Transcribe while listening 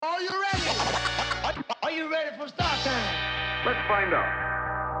ready? Are you ready for start time? Let's find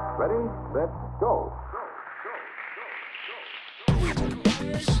out. Ready, set, go.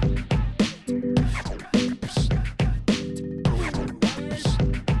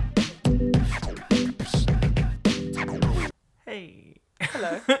 Hey.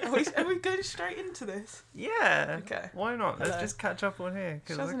 Hello. Are we going straight into this? Yeah. Okay. Why not? Hello. Let's just catch up on here.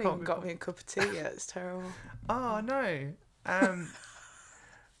 She hasn't even got me a cup of tea yet. It's terrible. Oh, no.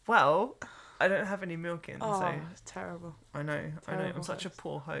 Well, I don't have any milk in, Oh, so... it's terrible. I know. I'm Terrible such a host.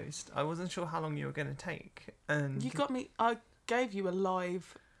 poor host. I wasn't sure how long you were going to take. And You got me. I gave you a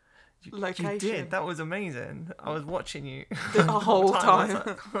live location. You did. That was amazing. I was watching you The whole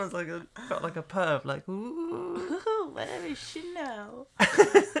time. I was like, felt like a perv. Like, ooh. Where is she now?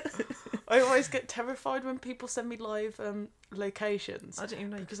 I always get terrified when people send me live locations. I didn't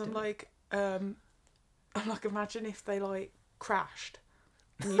even know you because could I'm do it. like, imagine if they like crashed,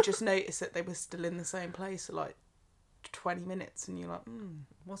 and you just notice that they were still in the same place for like 20 minutes, and you're like,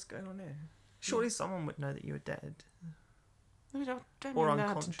 What's going on here? Surely someone would know that you were dead. No, don't Or even know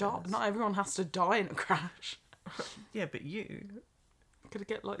how to die. unconscious. Not everyone has to die in a crash. Yeah, but you. Could I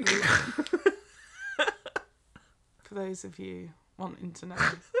get like for those of you wanting to know,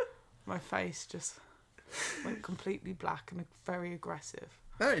 my face just went completely black and very aggressive.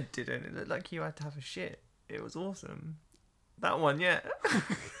 No, it didn't. It looked like you had to have a shit. It was awesome. That one, yeah.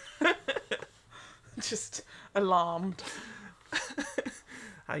 Just alarmed.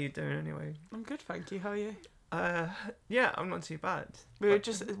 How you doing anyway? I'm good, thank you. How are you? Yeah, I'm not too bad. We were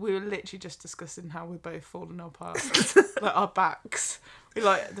literally just discussing how we're both falling apart, like our backs.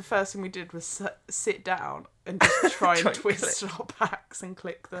 The first thing we did was sit down and just try and twist our backs and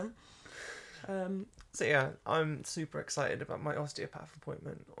click them. So yeah, I'm super excited about my osteopath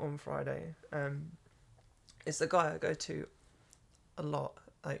appointment on Friday. It's the guy I go to a lot.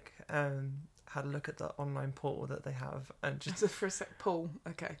 Had a look at the online portal that they have and just So for a sec, Paul.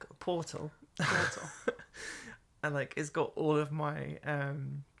 Okay, cool. portal. Portal. And it's got all of my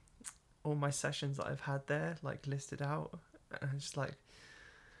sessions that I've had there listed out, and I'm just like,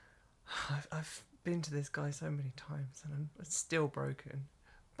 I've been to this guy so many times and I'm still broken,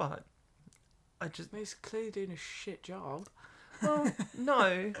 but He's clearly doing a shit job. well,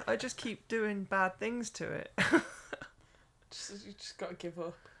 no, I just keep doing bad things to it. You just got to give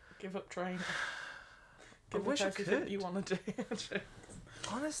up. Give up training. I Give wish up I everything could. you want to do.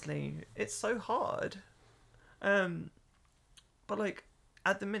 Honestly, it's so hard. But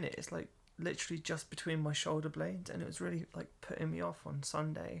at the minute, it's literally just between my shoulder blades, and it was really putting me off on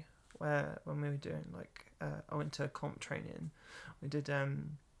Sunday, when we were doing I went to comp training. We did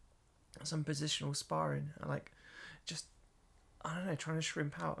some positional sparring, and I don't know, trying to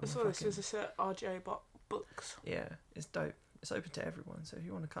shrimp out. I saw this was a set RJ books. Yeah, it's dope. It's open to everyone, so if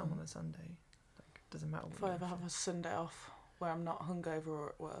you want to come on a Sunday, doesn't matter. If I ever have a Sunday off where I'm not hungover or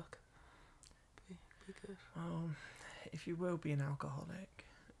at work, be good. Well, if you will be an alcoholic.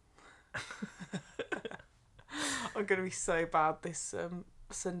 I'm gonna be so bad this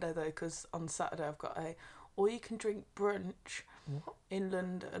Sunday though, because on Saturday I've got a all-you-can-drink brunch What? in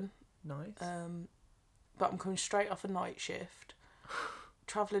London. Nice. But I'm coming straight off a night shift,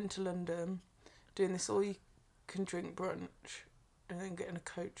 travelling to London, doing this all-you-can-drink brunch, and then getting a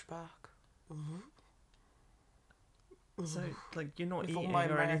coach back. So, you're not With all eating my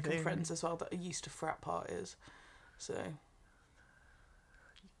or American anything? friends as well that are used to frat parties. So,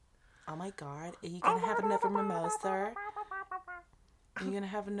 oh my god, are you gonna have another mimosa? Are you gonna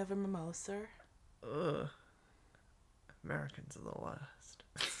have another mimosa? Ugh. Americans are the worst.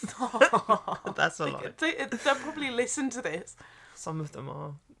 That's a lie. They'll probably listen to this, Some of them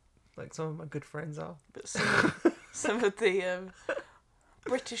are. Some of my good friends are. but some of the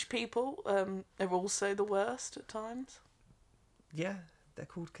British people are also the worst at times. Yeah, they're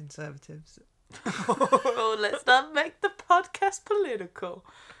called conservatives. Oh, let's not make the podcast political,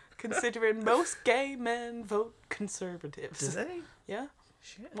 considering most gay men vote conservatives. Do they? Yeah.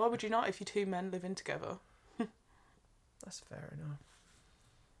 Shit. Why would you not if you two men living together? That's fair enough.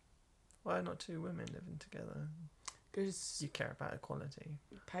 Why not two women living together? Because You care about equality.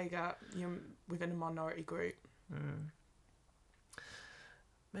 pay gap, you're within a minority group.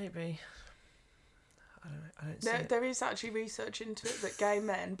 Maybe. I don't see it. There is actually research into it that gay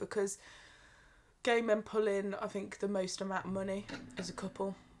men, because gay men pull in, I think, the most amount of money as a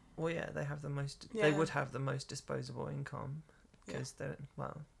couple. Well, yeah, they have the most. Yeah. They would have the most disposable income because they're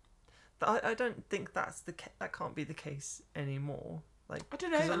I don't think that can't be the case anymore. I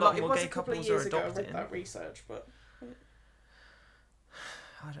don't know. 'cause a lot more it was gay a couple of couples years are ago I adopting. read that research, but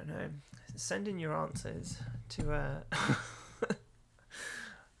I don't know. Send in your answers to.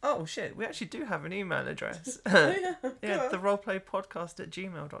 Oh shit, we actually do have an email address. Yeah, Yeah, the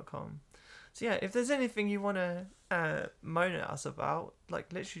roleplaypodcast@gmail.com. So yeah, if there's anything you want to moan at us about,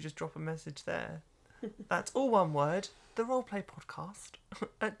 like literally just drop a message there. That's all one word, the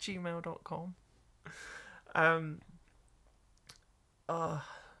roleplaypodcast@gmail.com.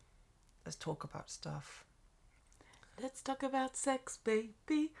 Let's talk about stuff. Let's talk about sex,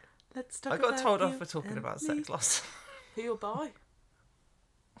 baby. Let's talk I about got told off you for talking and about me. sex last. Who you'll buy?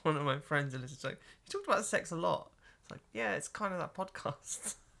 One of my friends is like, you talked about sex a lot. It's like, yeah, it's kind of that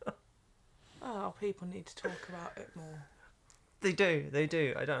podcast. Oh, people need to talk about it more. They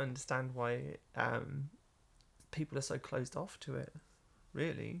do. I don't understand why people are so closed off to it.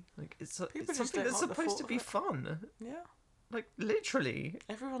 Really, like it's People it's just something don't that's like the supposed thought to of be it. fun. Yeah. Like literally,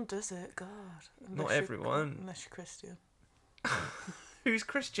 Everyone does it, God. Not everyone. Unless you're Christian. who's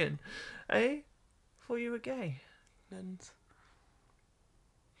Christian? Eh? Thought you were gay. Nuns.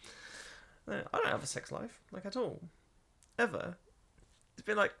 No, I don't have a sex life, like at all, ever. It's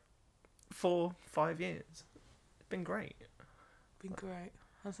been like 4-5 years. It's been great. Been great.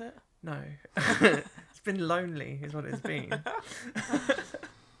 Has it? No, it's been lonely, is what it's been.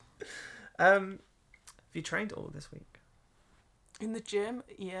 Have you trained all this week? In the gym,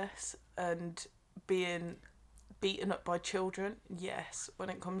 yes. And being beaten up by children, yes. When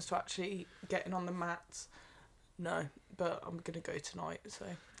it comes to actually getting on the mats, no. But I'm going to go tonight, so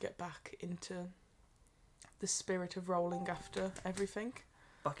get back into the spirit of rolling after everything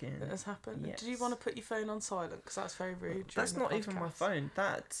Fucking that has happened. yes. Did you want to put your phone on silent? Because that's very rude. That's during not the even my podcast. phone.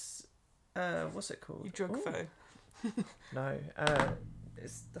 That's what's it called? Your drug Ooh. phone. No,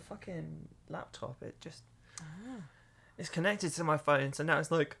 it's the fucking laptop. It just Ah. it's connected to my phone, so now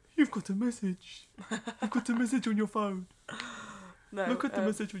it's like you've got a message. You've got a message on your phone. No, Look at the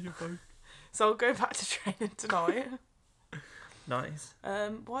message on your phone. So I'll go back to training tonight. Nice.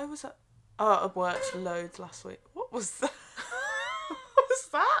 Why was that? Oh, I worked loads last week. What was that? What was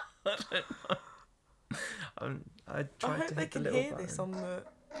that? I don't know. I I tried hope to they hit the can little hear button. this on the.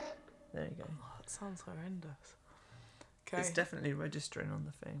 There you go. Oh, that sounds horrendous. Okay. It's definitely registering on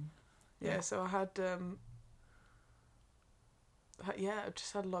the thing. Yeah. So I had I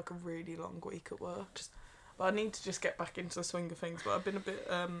just had like a really long week at work. But I need to just get back into the swing of things. But I've been a bit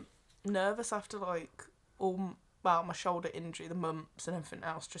nervous after like my shoulder injury, the mumps and everything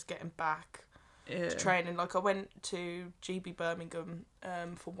else, just getting back to training. Like I went to GB Birmingham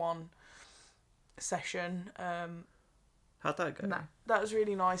for one session. How'd that go? That was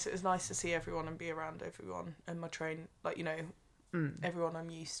really nice. It was nice to see everyone and be around everyone and my everyone I'm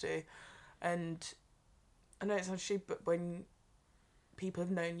used to. And I know it sounds stupid, but when people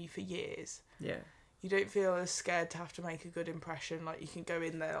have known you for years, Yeah. you don't feel as scared to have to make a good impression. Like you can go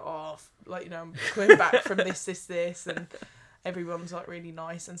in there, I'm coming back from this, and everyone's like really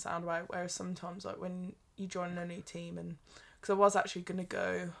nice and sound about it. Whereas sometimes like when you join a new team, and because I was actually going to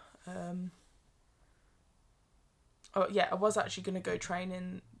go, I was actually going to go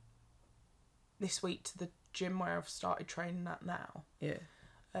training this week to the gym where I've started training at now. Yeah.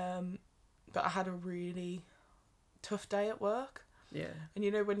 But I had a really tough day at work. Yeah. And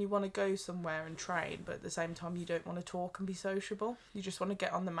when you want to go somewhere and train, but at the same time you don't want to talk and be sociable. You just want to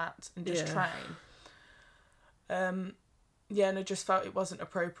get on the mat and just train. And I just felt it wasn't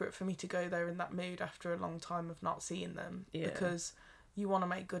appropriate for me to go there in that mood after a long time of not seeing them. Yeah. Because you want to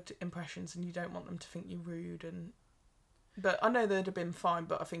make good impressions and you don't want them to think you're rude. But I know they'd have been fine,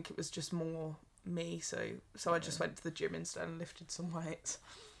 but I think it was just more me. So I just went to the gym instead and lifted some weights.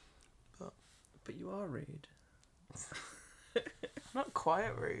 But you are rude. I'm not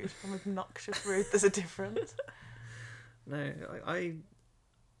quite rude. I'm obnoxious rude. There's a difference. No,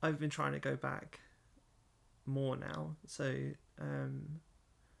 I've been trying to go back more now. So,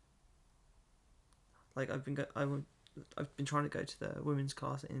 I've been trying to go to the women's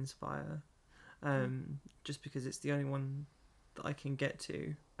class at Inspire, just because it's the only one that I can get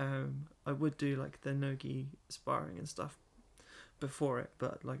to. I would do like the no-gi sparring and stuff before it,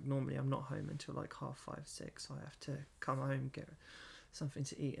 but like normally I'm not home until like 5:30, 6, so I have to come home, get something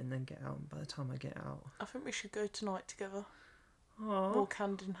to eat, and then get out. And by the time I get out, I think we should go tonight together. Aww. Walk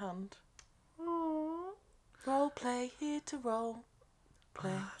hand in hand. Aww. Role play, here to role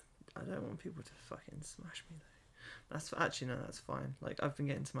play. I don't want people to fucking smash me though. That's fine. Like I've been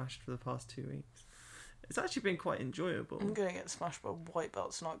getting smashed for the past 2 weeks. It's actually been quite enjoyable. I'm going to get smashed by a white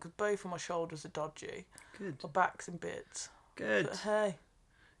belt tonight because both of my shoulders are dodgy. Good. My back's in bits. Good. But hey.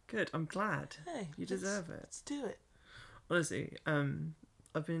 Good. I'm glad. Hey. You deserve it. Let's do it. Honestly,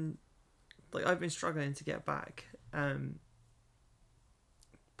 I've been struggling to get back,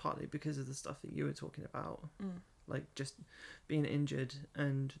 partly because of the stuff that you were talking about, like just being injured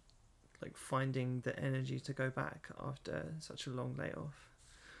and like finding the energy to go back after such a long layoff.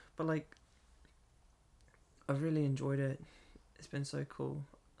 But like, I've really enjoyed it. It's been so cool.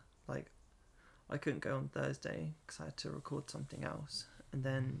 Like, I couldn't go on Thursday because I had to record something else, and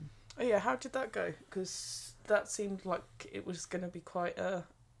then. Oh yeah, how did that go? Because that seemed like it was going to be quite a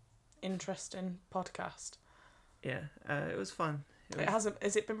interesting podcast. Yeah, it was fun. It hasn't.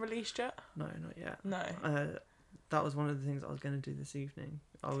 Has it been released yet? No, not yet. No. That was one of the things I was going to do this evening.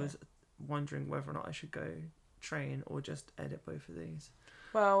 I was wondering whether or not I should go train or just edit both of these.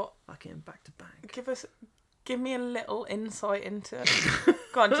 Well, fucking back to back. Give me a little insight into it.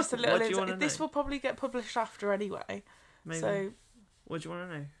 Go on, just a little insight. This will probably get published after anyway. Maybe. So, what do you want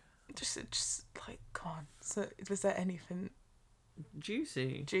to know? Just like, go on. So, was there anything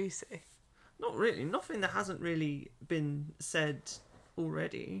juicy? Not really. Nothing that hasn't really been said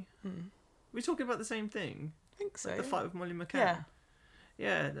already. We're talking about the same thing. I think so. Like the fight with Molly McCann.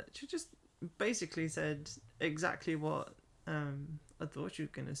 Yeah. She just basically said exactly what I thought she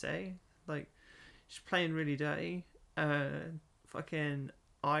was gonna say. Like, she's playing really dirty. Fucking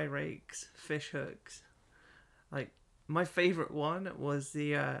eye rakes, fish hooks. Like, my favourite one was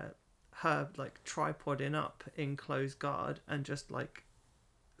the her like tripoding up in closed guard and just like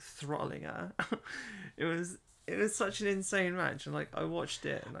throttling her. it was such an insane match, and like I watched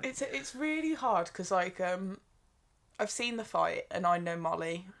it. And, like, it's really hard because like I've seen the fight and I know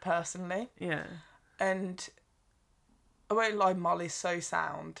Molly personally. Yeah. And I won't lie, Molly's so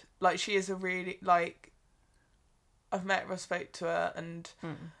sound. Like, she is a really, like, I've met her, I spoke to her, and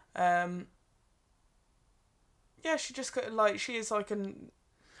yeah, she just got, like, she is like a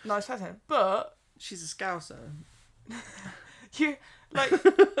nice person, but she's a scouser. You like,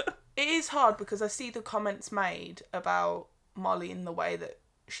 it is hard because I see the comments made about Molly in the way that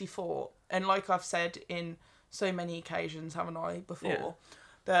she fought, and like I've said in so many occasions, haven't I, before,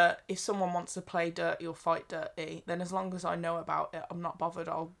 that if someone wants to play dirty or fight dirty, then as long as I know about it, I'm not bothered.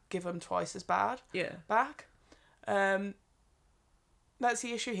 I'll give them twice as bad back. That's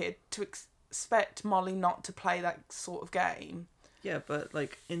the issue here, to expect Molly not to play that sort of game. Yeah, but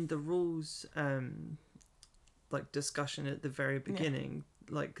like in the rules like discussion at the very beginning,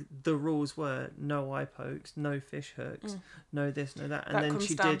 like the rules were no eye pokes, no fish hooks, no this, no that, and that then comes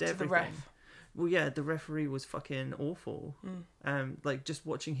she down did to everything. The ref. Well, yeah, the referee was fucking awful. Like, just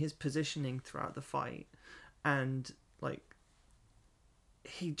watching his positioning throughout the fight, and like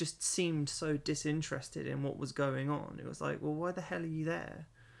he just seemed so disinterested in what was going on. It was like, well, why the hell are you there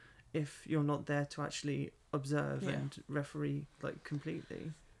if you're not there to actually observe and referee like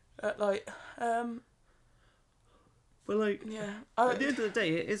completely? But like, at the end of the day,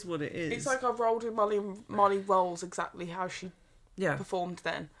 it is what it is. It's like I rolled with Molly, and Molly rolls exactly how she performed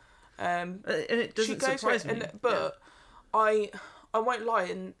then. And it doesn't surprise me. But I won't lie,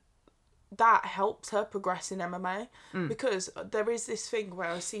 and that helps her progress in MMA because there is this thing where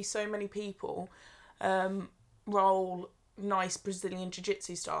I see so many people roll nice Brazilian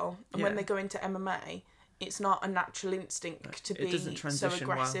Jiu-Jitsu style, and when they go into MMA, it's not a natural instinct to be so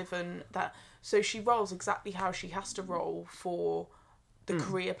aggressive and that. So she rolls exactly how she has to roll for the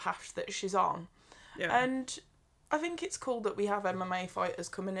career path that she's on. Yeah. And I think it's cool that we have MMA fighters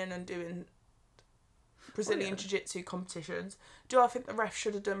coming in and doing Brazilian Jiu-Jitsu competitions. Do I think the ref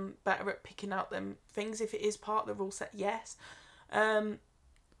should have done better at picking out them things if it is part of the rule set? Yes.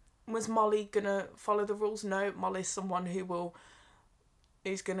 Was Molly going to follow the rules? No. Molly's someone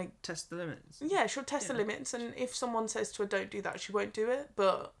who's going to test the limits. Yeah, she'll test the limits, and if someone says to her don't do that, she won't do it,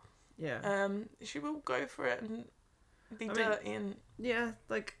 but she will go for it and be dirty. And yeah,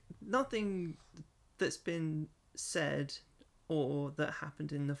 like nothing that's been said or that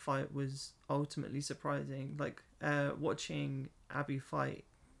happened in the fight was ultimately surprising. Like watching Abby fight,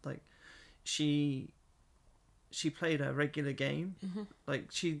 like she played a regular game. Like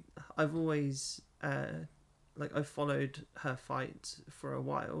I've always I've followed her fights for a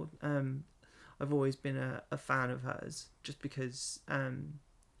while. I've always been a fan of hers just because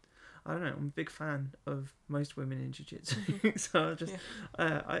I don't know, I'm a big fan of most women in jiu-jitsu. So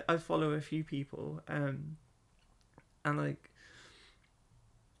I follow a few people and like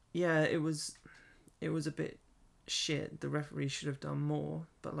it was a bit shit. The referee should have done more,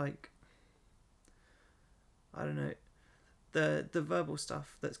 but like I don't know, the verbal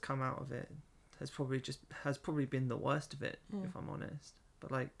stuff that's come out of it has probably been the worst of it, if I'm honest.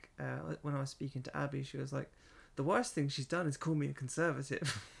 But like when I was speaking to Abby, she was like, the worst thing she's done is call me a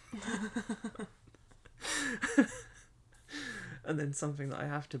conservative. And then something that I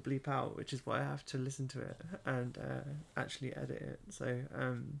have to bleep out, which is why I have to listen to it and actually edit it. So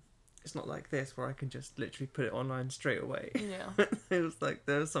it's not like this where I can just literally put it online straight away. Yeah. It was like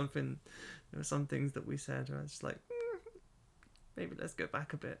there were some things that we said where I was just like, maybe let's go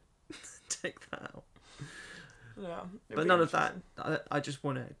back a bit, take that out. Yeah. But none of that. I just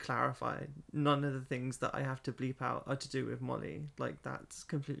want to clarify. None of the things that I have to bleep out are to do with Molly. Like that's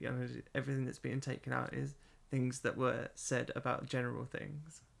completely everything that's being taken out is things that were said about general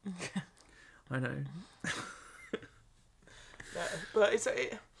things. I know. Yeah, but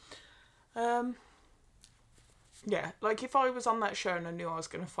yeah, like if I was on that show and I knew I was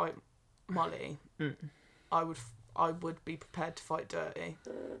going to fight Molly, I would be prepared to fight Dirty.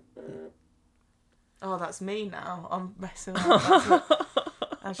 Oh, that's me now. I'm messing up.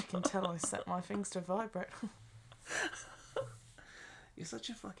 As you can tell, I set my things to vibrate. You're such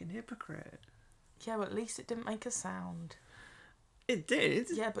a fucking hypocrite. Yeah, but at least it didn't make a sound. It did.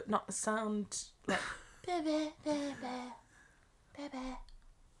 Yeah, but not a sound like baby, baby, baby.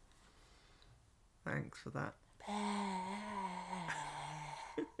 Thanks for that.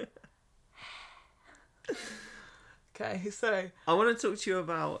 Okay, so I want to talk to you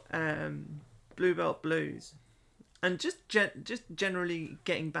about Blue Belt Blues, and just generally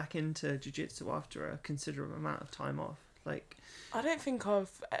getting back into jiu-jitsu after a considerable amount of time off. Like, I don't think I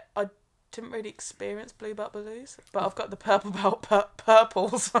didn't really experience Blue Belt Blues, but I've got the purple belt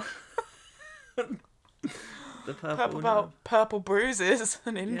purples. The purple belt purple bruises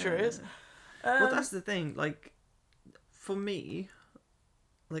and injuries. Yeah. Well, that's the thing. Like, for me,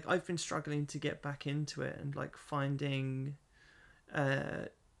 like I've been struggling to get back into it and like finding,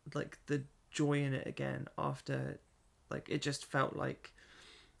 like the joy in it again after, like it just felt like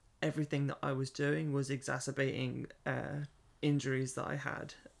everything that I was doing was exacerbating injuries that I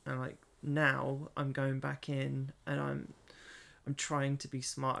had, and like now I'm going back in and I'm trying to be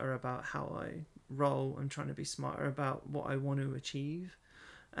smarter about how I roll. I'm trying to be smarter about what I want to achieve,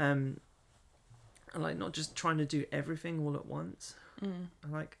 and like not just trying to do everything all at once. And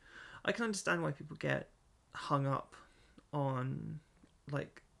like I can understand why people get hung up on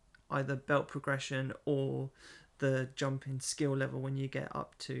like either belt progression or the jump in skill level when you get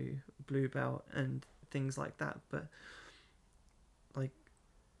up to blue belt and things like that, but like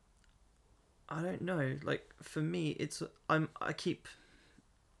I don't know, like for me it's I keep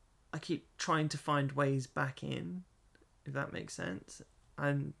trying to find ways back in, if that makes sense.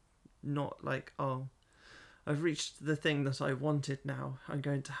 I'm not like, oh, I've reached the thing that I wanted now, I'm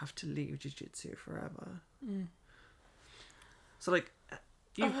going to have to leave jiu-jitsu forever. So like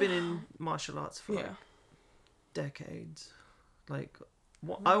you've been in martial arts for like decades, like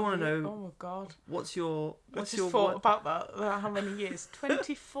what I want to know. Oh my god! What's your thought about that? How many years?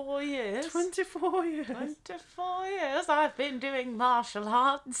 24 years. 24 years. 24 years. I've been doing martial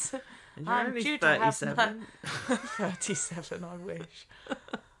arts. And you're I'm only due 37. to have 37. I wish.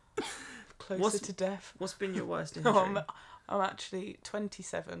 Closer to death. What's been your worst injury? No, I'm actually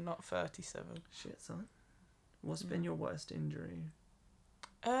 27, not 37. Shit, son. What's been your worst injury?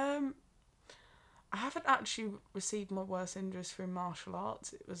 I haven't actually received my worst injuries through martial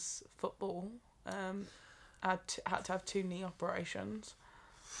arts. It was football. I had to have 2 knee operations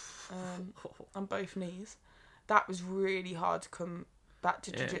on both knees. That was really hard to come back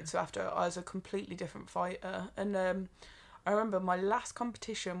to jiu-jitsu after. I was a completely different fighter. And I remember my last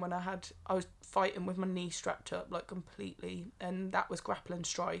competition when I was fighting with my knee strapped up like completely, and that was grapple and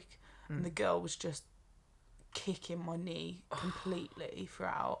strike. And the girl was just kicking my knee completely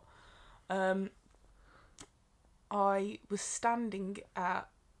throughout. I was standing at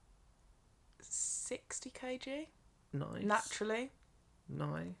 60 kg. Nice. Naturally.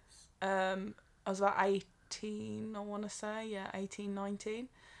 Nice. I was about 18, I want to say. Yeah, 18, 19.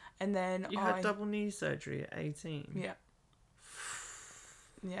 And then You had double knee surgery at 18? Yeah.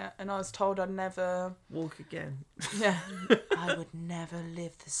 Yeah, and I was told I'd never... Walk again. Yeah. I would never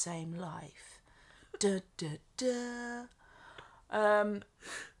live the same life. Da, da, da.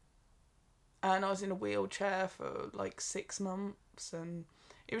 And I was in a wheelchair for like 6 months, and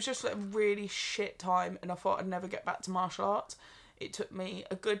it was just like a really shit time, and I thought I'd never get back to martial arts. It took me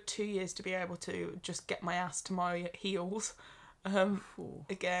a good 2 years to be able to just get my ass to my heels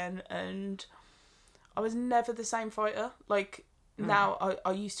again, and I was never the same fighter. Like now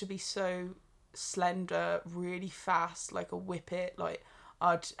I used to be so slender, really fast, like a whippet, like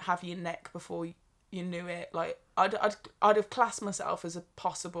I'd have your neck before you knew it. Like I'd have classed myself as a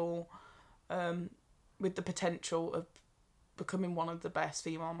possible with the potential of becoming one of the best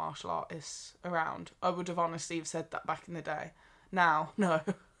female martial artists around. I would have honestly have said that back in the day. Now, no.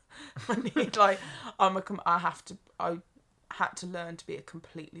 I need I had to learn to be a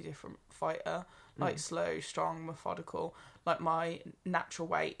completely different fighter, like slow, strong, methodical. Like my natural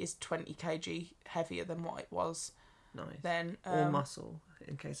weight is 20 kg heavier than what it was. Nice. Then or muscle,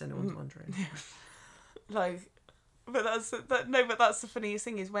 in case anyone's wondering. Like, but that's the funniest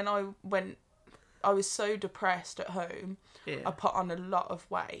thing is when I was so depressed at home, I put on a lot of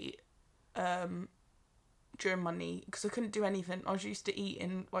weight during my knee because I couldn't do anything. I was used to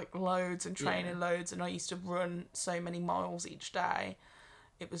eating like loads and training loads, and I used to run so many miles each day.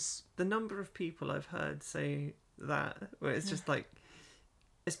 It was the number of people I've heard say that, where it's just like,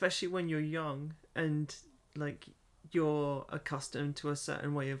 especially when you're young and like you're accustomed to a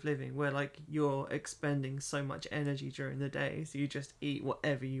certain way of living where like you're expending so much energy during the day, so you just eat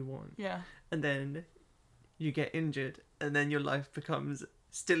whatever you want. Yeah. And then you get injured, and then your life becomes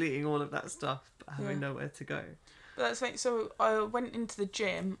still eating all of that stuff but having nowhere to go. But that's like, so I went into the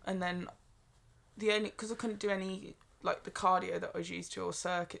gym, and then because I couldn't do any like the cardio that I was used to or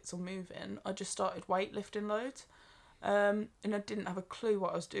circuits or moving, I just started weightlifting loads, and I didn't have a clue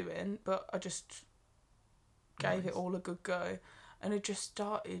what I was doing, but I just gave it all a good go, and I just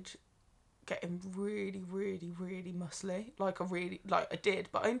started getting really, really, really muscly. I did,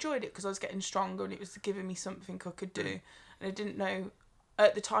 but I enjoyed it because I was getting stronger, and it was giving me something I could do. And I didn't know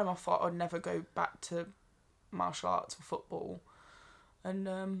at the time. I thought I'd never go back to martial arts or football,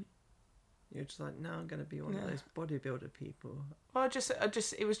 and you're just like, now I'm going to be one of those bodybuilder people. Well,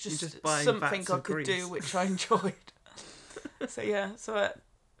 it was just buying something I could grease. do, which I enjoyed. So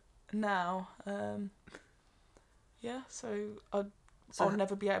now, I'll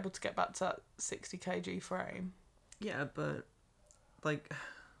never be able to get back to that 60 kg frame. Yeah, but like,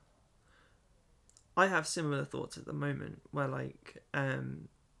 I have similar thoughts at the moment where like,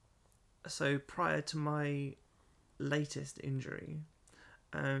 so prior to my latest injury,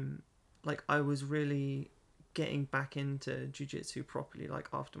 like I was really getting back into jiu-jitsu properly, like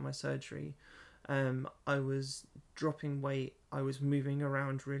after my surgery. I was dropping weight, I was moving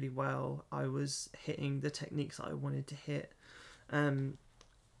around really well, I was hitting the techniques that I wanted to hit,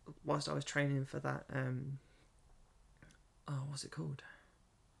 whilst I was training for that, what's it called?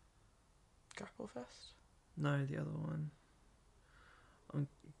 Grapple Fest? No, the other one. I'm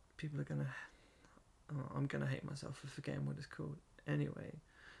gonna hate myself for forgetting what it's called. Anyway,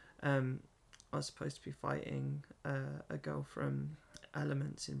 I was supposed to be fighting a girl from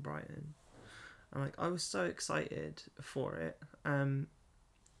Elements in Brighton. And like I was so excited for it, and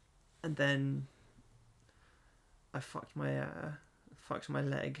then I fucked my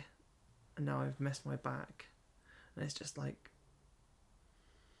leg, and now I've messed my back, and it's just like,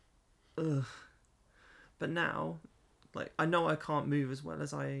 ugh. But now, like I know I can't move as well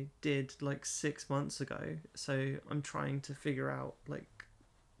as I did like 6 months ago, so I'm trying to figure out like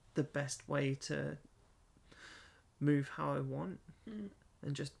the best way to move how I want and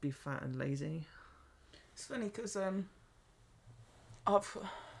just be fat and lazy. It's funny because when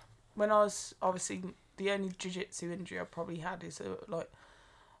I was obviously the only jiu-jitsu injury I probably had is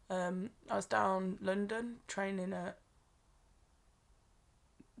I was down London training at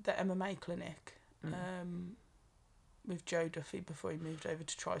the MMA clinic with Joe Duffy before he moved over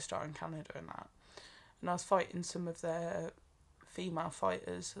to TriStar in Canada and that, and I was fighting some of their female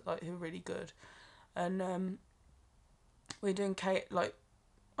fighters like who are really good, and we're doing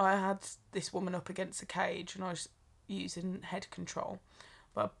I had this woman up against a cage and I was using head control,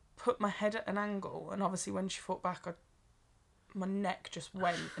 but I put my head at an angle, and obviously when she fought back, my neck just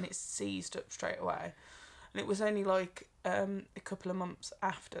went and it seized up straight away. And it was only like a couple of months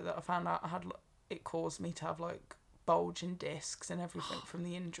after that I found out it caused me to have like bulging discs and everything from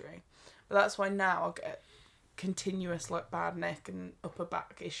the injury. But that's why now I get continuous like bad neck and upper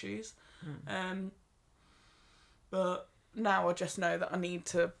back issues. But now I just know that I need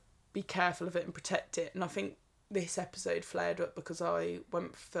to be careful of it and protect it. And I think this episode flared up because I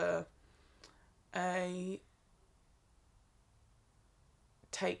went for a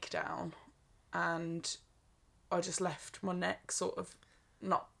takedown and I just left my neck sort of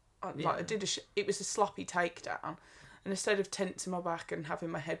not like it was a sloppy takedown, and instead of tensing my back and having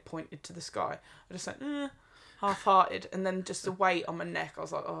my head pointed to the sky, I just went half-hearted, and then just the weight on my neck, I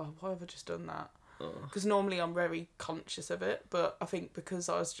was like, oh, why have I just done that? Because normally I'm very conscious of it, but I think because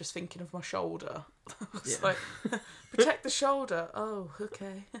I was just thinking of my shoulder, I was like, protect the shoulder. Oh,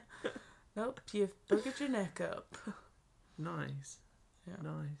 okay. Nope, you've buggered your neck up. Nice. Yeah.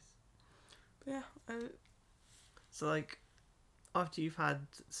 Nice. Yeah. So like, after you've had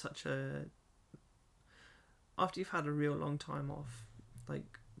a real long time off,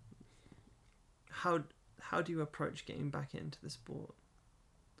 like, how do you approach getting back into the sport?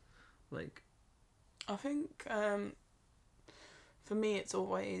 Like, I think for me,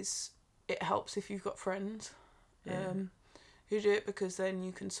 it helps if you've got friends Yeah. who do it, because then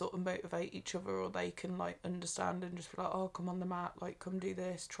you can sort of motivate each other, or they can like understand and just be like, oh, come on the mat, like come do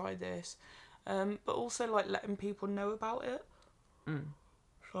this, try this. But also like letting people know about it.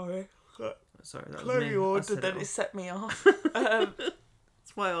 Sorry, Sorry, that was clearly me. I ordered, set then it it off. set me off.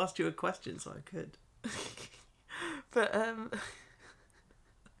 That's why I asked you a question so I could. But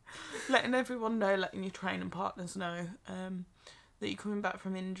letting everyone know, letting your training partners know that you're coming back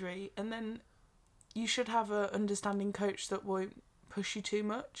from injury, and then you should have a understanding coach that won't push you too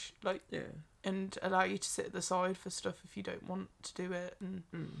much, like, Yeah. and allow you to sit at the side for stuff if you don't want to do it. And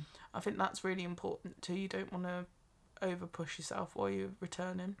I think that's really important too. You don't want to over push yourself while you're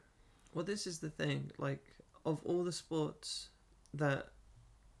returning. Well, this is the thing. Like, of all the sports that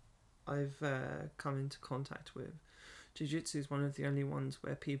I've come into contact with, jiu-jitsu is one of the only ones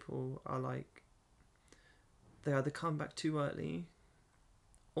where people are like, they either come back too early,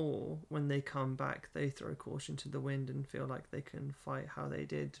 or when they come back they throw caution to the wind and feel like they can fight how they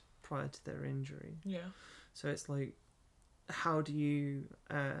did prior to their injury. Yeah. So it's like, how do you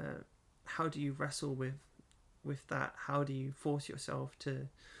wrestle with that? How do you force yourself to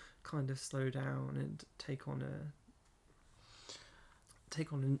kind of slow down and take on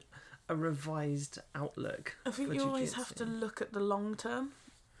a revised outlook? I think for you always have to jiu-jitsu? look at the long term.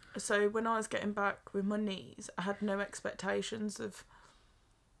 So when I was getting back with my knees, I had no expectations of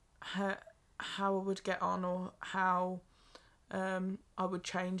how I would get on, or how I would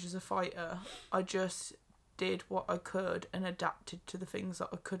change as a fighter. I just did what I could and adapted to the things that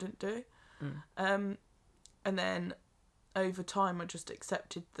I couldn't do. And then over time I just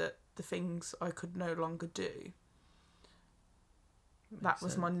accepted that the things I could no longer do, that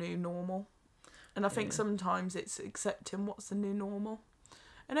was my new normal. And I think sometimes it's accepting what's the new normal.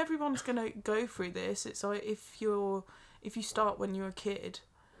 And everyone's going to go through this. It's like if you start when you're a kid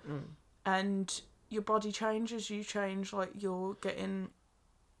and your body changes, you change, like you're going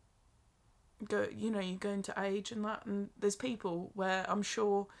to age and that. And there's people where I'm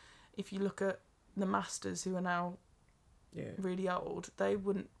sure if you look at the masters who are now really old, they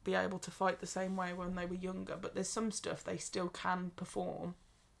wouldn't be able to fight the same way when they were younger. But there's some stuff they still can perform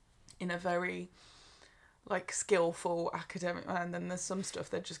in a very like skillful academic way, and then there's some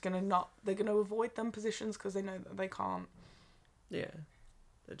stuff they're just gonna avoid them positions because they know that they can't. Yeah,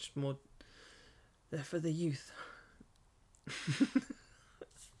 they're just more. They're for the youth.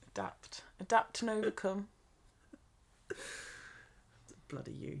 Adapt and overcome.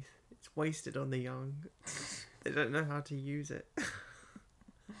 Bloody youth. It's wasted on the young. They don't know how to use it.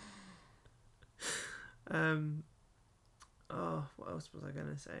 What else was I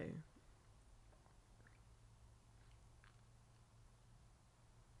gonna say?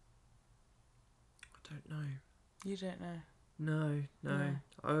 I don't know. You don't know. No. No.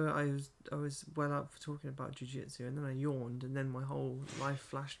 I was well up for talking about jiu-jitsu, and then I yawned, and then my whole life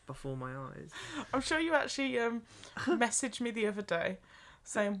flashed before my eyes. I'm sure you actually messaged me the other day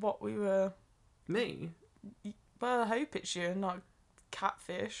saying what we were. Me? Well, I hope it's you and not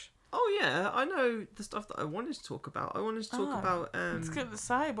catfish. Oh yeah, I know the stuff that I wanted to talk about. I wanted to talk about. I was going to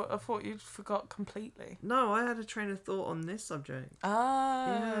say, but I thought you'd forgot completely. No, I had a train of thought on this subject. Ah.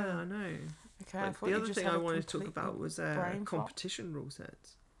 Yeah, I know. Okay. I But thought the you other just thing had I a wanted to talk completely about was brain fart. competition rule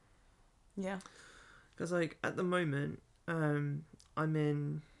sets. Yeah. Because like at the moment, I'm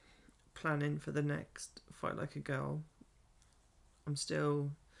in planning for the next Fight Like a Girl. I'm still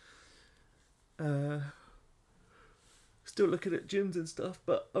looking at gyms and stuff,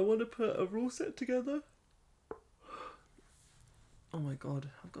 but I want to put a rule set together. Oh my god,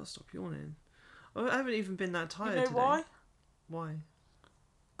 I've got to stop yawning. I haven't even been that tired You know today. why? Why?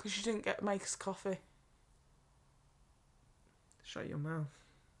 Because you didn't get to make us coffee. Shut your mouth.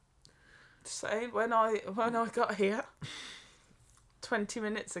 Saying when I got here 20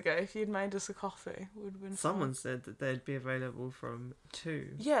 minutes ago, if you'd made us a coffee, it would have been Someone fine. said that they'd be available from 2.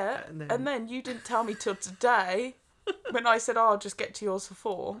 Yeah, and then you didn't tell me till today when I said, I'll just get to yours for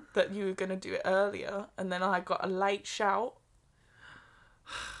 4, that you were going to do it earlier, and then I got a late shout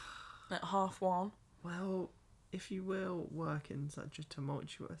at 1:30. Well, if you will work in such a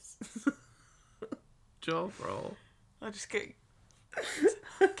tumultuous job role. I just get...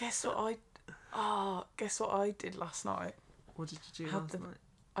 Guess what I did last night? What did you do last night?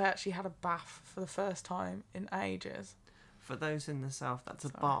 I actually had a bath for the first time in ages. For those in the south, that's a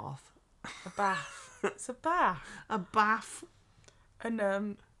bath. A bath. It's a bath. A bath.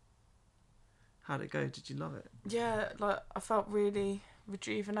 And How'd it go? Did you love it? yeah, like I felt really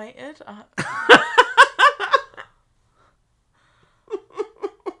rejuvenated.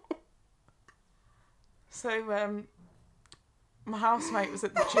 So my housemate was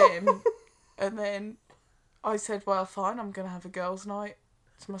at the gym, and then I said, well, fine, I'm going to have a girls' night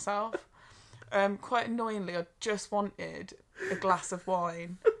to myself. Quite annoyingly, I just wanted a glass of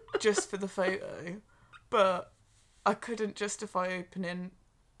wine just for the photo, but I couldn't justify opening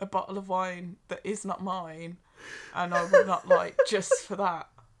a bottle of wine that is not mine, and I would not like just for that.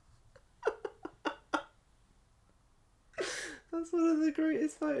 That's one of the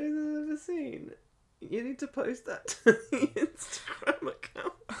greatest photos I've ever seen. You need to post that to the Instagram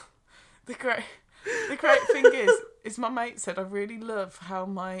account. The great thing is my mate said I really love how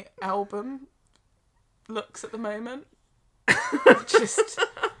my album looks at the moment. Just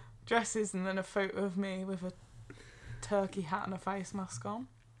dresses and then a photo of me with a turkey hat and a face mask on.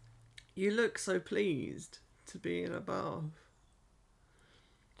 You look so pleased to be in a bath.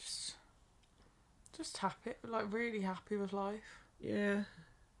 Just happy, like really happy with life. Yeah,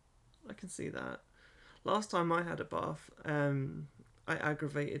 I can see that. Last time I had a bath, I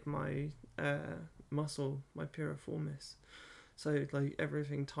aggravated my muscle, my piriformis. So like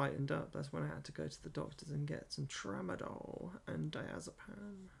everything tightened up. That's when I had to go to the doctors and get some tramadol and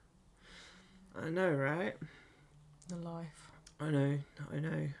diazepam. I know, right? The life. I know.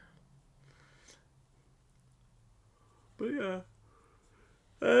 But yeah.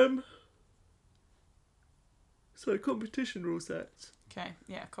 So competition rule sets. Okay,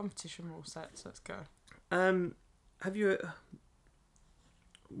 yeah, competition rule sets. Let's go. Have you?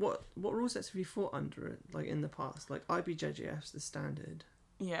 What rule sets have you fought under it? Like in the past, like IBJJF's the standard.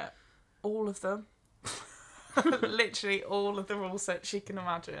 Yeah, all of them. Literally all of the rule sets you can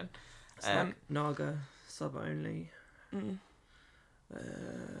imagine. It's like Naga, sub only. Mm.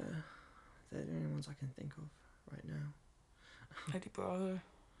 They're the only ones I can think of right now. Lady Bravo,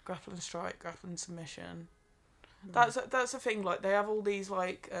 grappling strike, grappling submission. That's the thing. Like they have all these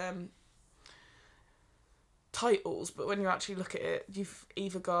like titles, but when you actually look at it, you've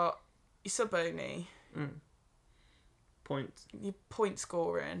either got your sub-oni, your point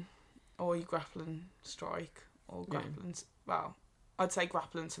scoring, or your grappling strike, or grappling. Well, I'd say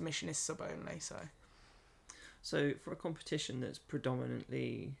grappling submission is sub-only. So for a competition that's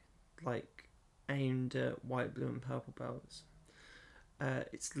predominantly like aimed at white, blue, and purple belts,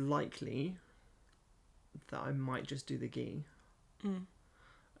 it's likely that I might just do the gi.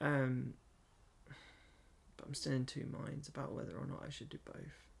 But I'm still in two minds about whether or not I should do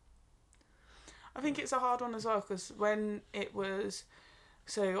both. I think it's a hard one as well, because when it was...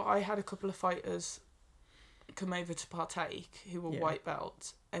 So I had a couple of fighters come over to partake who were white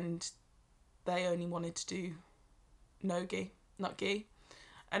belts, and they only wanted to do no gi, not gi.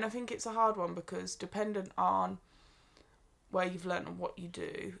 And I think it's a hard one because dependent on where you've learnt and what you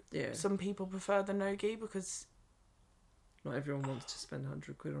do, some people prefer the no gi because... Not everyone wants to spend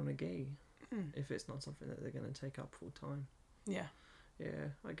 £100 on a gi if it's not something that they're going to take up full time. Yeah.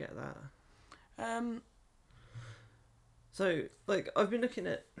 Yeah, I get that. So, like, I've been looking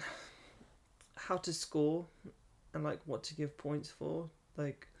at how to score and, like, what to give points for.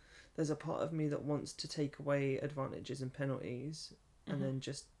 Like, there's a part of me that wants to take away advantages and penalties and then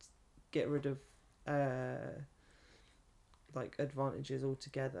just get rid of, like, advantages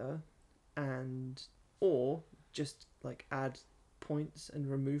altogether or just, like, add points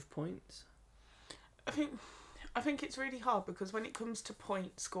and remove points. I think it's really hard because when it comes to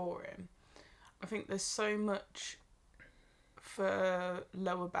point scoring, I think there's so much for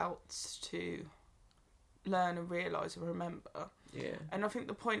lower belts to learn and realise and remember. Yeah. And I think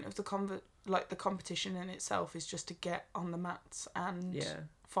the point of the competition in itself is just to get on the mats and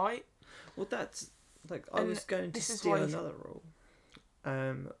fight. Well, that's like I was going to steal another rule,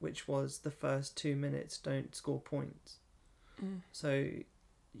 which was the first 2 minutes don't score points. So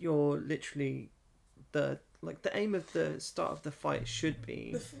you're literally the aim of the start of the fight should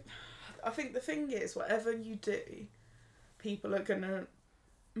be. I think the thing is, whatever you do, people are gonna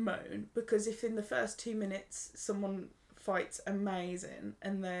moan because if in the first 2 minutes someone fights amazing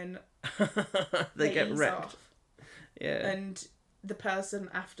and then they get wrecked, off, and the person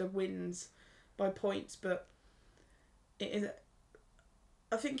after wins by points, but it is.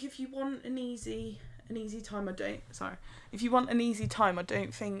 I think if you want an easy time, If you want an easy time, I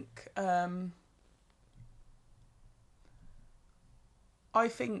don't think. I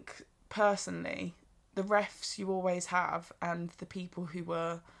think personally, the refs you always have and the people who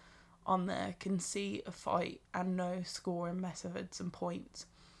were on there can see a fight and know scoring methods and points.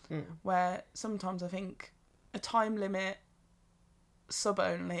 Where sometimes I think a time limit, sub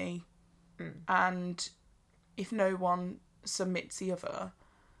only, and if no one submits the other,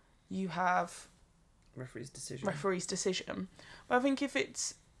 you have referee's decision. But I think if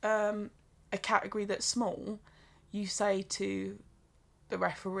it's a category that's small, you say to the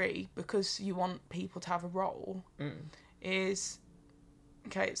referee, because you want people to have a role, is,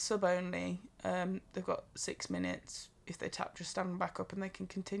 okay, it's sub only. They've got 6 minutes. If they tap, just stand them back up and they can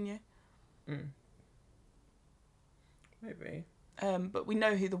continue. Maybe. But we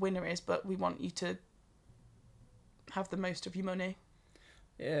know who the winner is, but we want you to have the most of your money.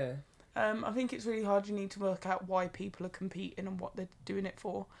 Yeah. I think it's really hard. You need to work out why people are competing and what they're doing it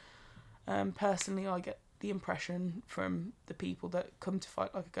for. Personally, I get the impression from the people that come to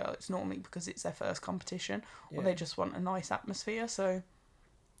Fight Like a Girl, it's normally because it's their first competition, or they just want a nice atmosphere. So,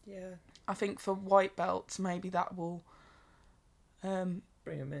 yeah, I think for white belts, maybe that will bring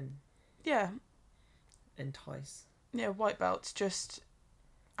them in. Yeah. Entice. Yeah, white belts just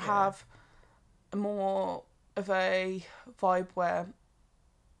have a more of a vibe where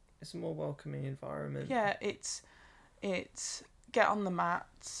it's a more welcoming environment. Yeah, it's get on the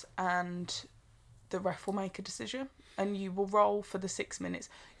mats and the ref will make a decision and you will roll for the 6 minutes.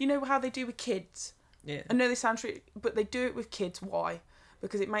 You know how they do with kids? Yeah. I know they sound true, but they do it with kids. Why?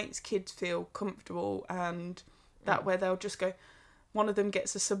 Because it makes kids feel comfortable, and that way they'll just go, one of them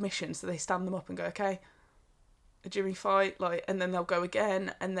gets a submission, so they stand them up and go, okay, a Jimmy fight, like, and then they'll go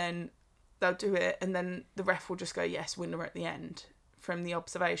again, and then they'll do it, and then the ref will just go, yes, winner at the end from the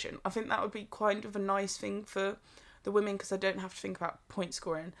observation. I think that would be kind of a nice thing for the women, because they don't have to think about point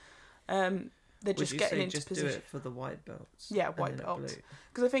scoring. They're just getting into position. Do it for the white belts? Yeah, white belts.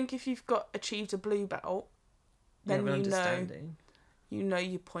 Because I think if you've achieved a blue belt, then you know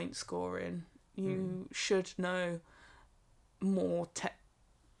your point scoring. You should know more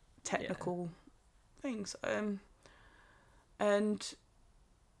technical things. And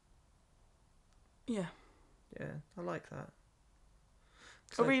yeah, I like that.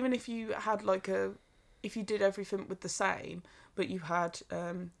 Or even if you had if you did everything with the same, but you had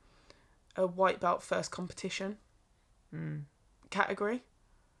a white belt first competition category,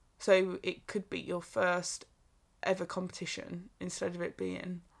 so it could be your first ever competition instead of it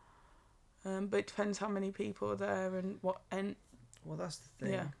being. But it depends how many people are there and what. And well, that's the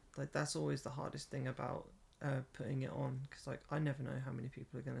thing. Yeah. That's always the hardest thing about putting it on, because I never know how many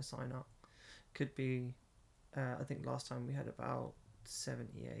people are going to sign up. Could be, I think last time we had about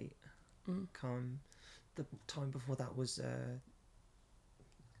 78 come. The time before that was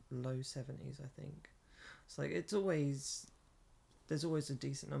low 70s, I think. It's there's always a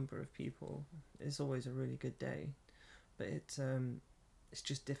decent number of people. It's always a really good day, but it's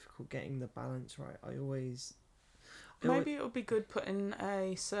just difficult getting the balance right. Maybe it would be good putting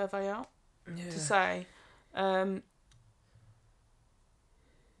a survey out to say to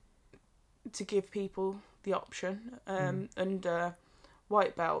give people the option and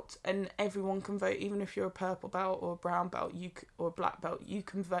white belt, and everyone can vote. Even if you're a purple belt or a brown belt, or a black belt, you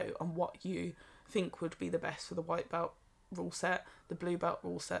can vote on what you think would be the best for the white belt rule set, the blue belt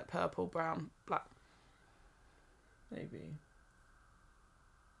rule set, purple, brown, black. Maybe.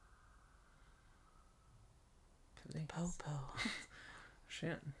 Police. Popo.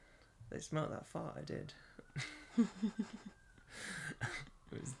 Shit. They smelt that fart I did. It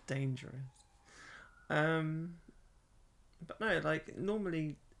was dangerous. But no,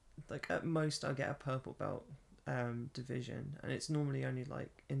 normally, at most I get a purple belt division, and it's normally only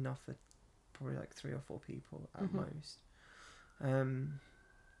enough for probably 3 or 4 people at most. I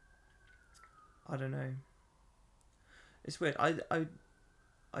don't know. It's weird. I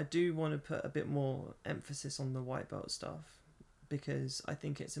do want to put a bit more emphasis on the white belt stuff, because I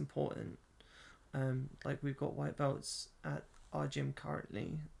think it's important. We've got white belts at our gym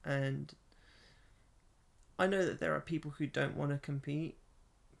currently, and I know that there are people who don't want to compete,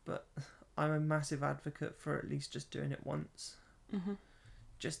 but I'm a massive advocate for at least just doing it once,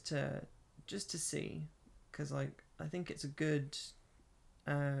 just to see, because I think it's a good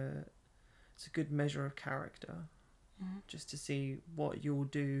measure of character, just to see what you'll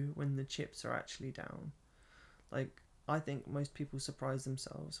do when the chips are actually down. I think most people surprise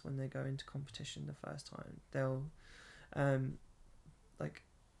themselves when they go into competition the first time. They'll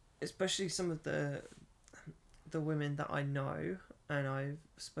especially some of the women that I know and I've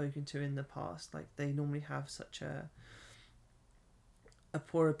spoken to in the past, they normally have such a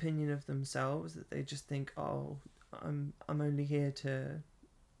poor opinion of themselves that they just think, oh, I'm only here to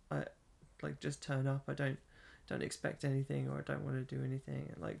just turn up. I don't expect anything, or I don't want to do anything.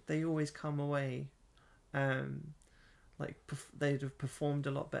 They always come away they'd have performed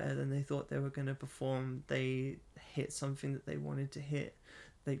a lot better than they thought they were going to perform. They hit something that they wanted to hit.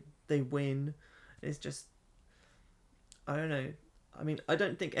 They win. It's just, I don't know. I mean, I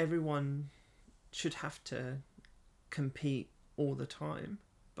don't think everyone should have to compete all the time,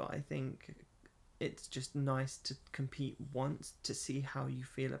 but I think it's just nice to compete once to see how you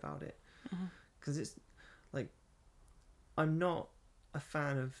feel about it. Because it's like, I'm not a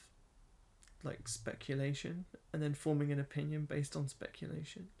fan of like speculation and then forming an opinion based on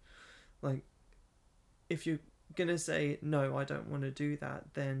speculation. Like, if you're gonna say no, I don't want to do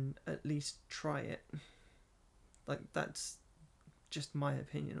that, then at least try it. Like, that's just my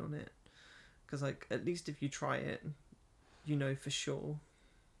opinion on it. Because like, at least if you try it, you know for sure.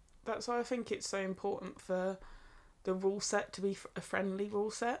 That's why I think it's so important for the rule set to be a friendly rule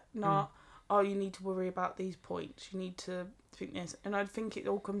set, not you need to worry about these points, you need to think this. And I think it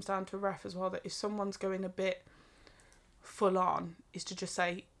all comes down to a ref as well, that if someone's going a bit full on, is to just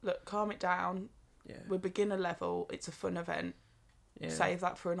say, look, calm it down, we're beginner level, it's a fun event, save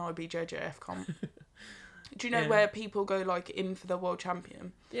that for an IBJJF comp. Do you know where people go like in for the world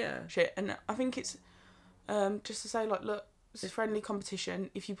champion shit? And I think it's just to say, like, look, it's a friendly competition,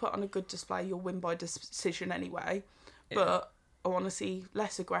 if you put on a good display you'll win by decision anyway, but I want to see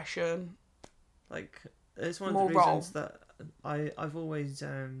less aggression. Like, it's one of the reasons that I've always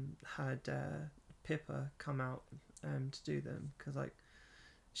had Pippa come out to do them, because like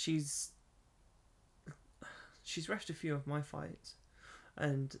she's refed a few of my fights,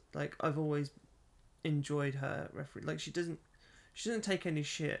 and like I've always enjoyed her referee. Like, she doesn't take any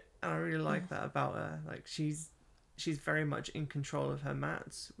shit, and I really like that about her. Like, she's very much in control of her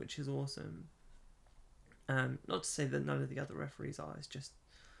mats, which is awesome. Not to say that none of the other referees are, it's just,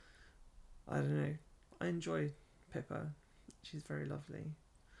 I don't know, I enjoy Pippa. She's very lovely.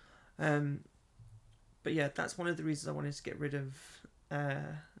 But yeah, that's one of the reasons I wanted to get rid of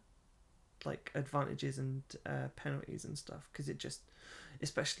like advantages and penalties and stuff, because it just,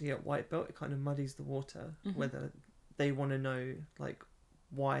 especially at white belt, it kind of muddies the water whether they want to know like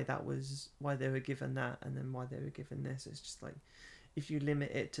why they were given that and then why they were given this. It's just like, if you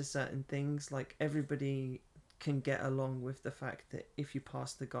limit it to certain things, like everybody can get along with the fact that if you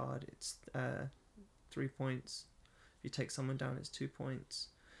pass the guard, it's 3 points. If you take someone down, it's 2 points.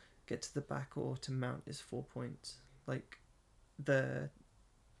 Get to the back or to mount is 4 points. Like,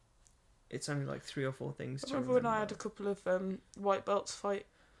 it's only like 3 or 4 things. I remember when I had a couple of white belts fight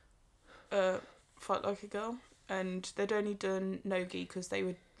like a girl, and they'd only done no-gi because they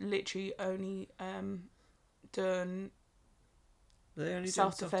were literally only done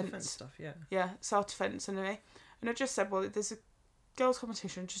self-defense stuff, self-defense anyway. And I just said, well, there's a girls'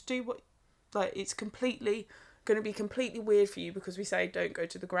 competition, just do what, like, it's completely going to be completely weird for you because we say don't go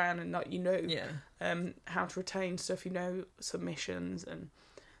to the ground, and like, you know, how to retain stuff, you know, submissions and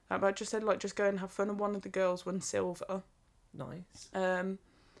that. But I just said, like, just go and have fun. And one of the girls won silver. Nice.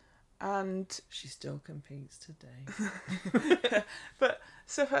 And she still competes today. But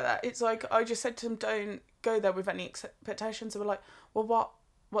stuff like that, it's like, I just said to them, don't go there with any expectations. They were like, well,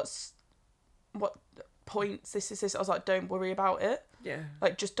 what points, this is this. I was like, don't worry about it. Yeah.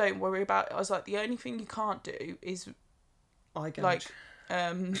 Like, just don't worry about it. I was like, the only thing you can't do is like like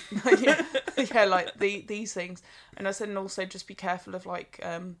these things. And I said, and also just be careful of like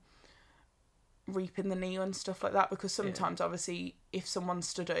reaping the knee and stuff like that, because sometimes obviously if someone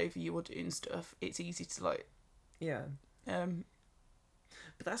stood over you or doing stuff, it's easy to like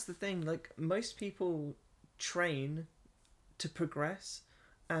but that's the thing, like, most people train to progress,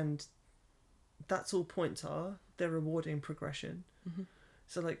 and that's all points are. They're rewarding progression.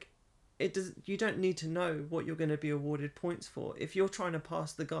 So like, you don't need to know what you're going to be awarded points for. If you're trying to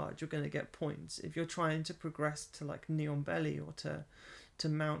pass the guard, you're going to get points. If you're trying to progress to like knee on belly or to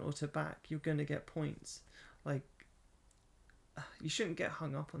mount or to back, you're going to get points. Like, you shouldn't get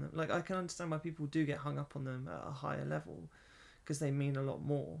hung up on them. Like, I can understand why people do get hung up on them at a higher level, because they mean a lot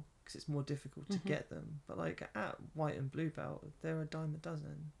more, because it's more difficult to get them. But like, at white and blue belt, they're a dime a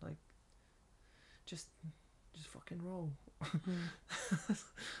dozen. Like, just fucking roll.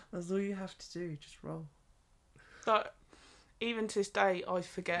 That's all you have to do, just roll. But even to this day, I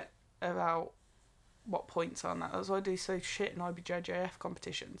forget about what points are on that. That's why I do so shit in IBJJF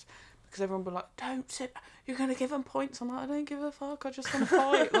competitions, because everyone will be like, don't sit, you're going to give them points. I'm like, I don't give a fuck, I just want to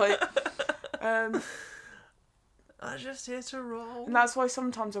fight. Like, I'm just here to roll. And that's why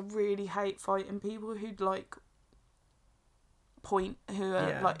sometimes I really hate fighting people who like point, who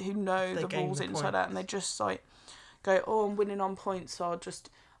are like, who know the rules inside out, and they just like go, oh, I'm winning on points, so I'll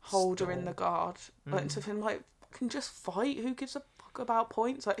just hold her in the guard. Like, and stuff. And like, can just fight. Who gives a fuck about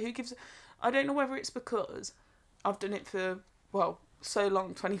points? Like, who gives? I don't know whether it's because I've done it for, well, so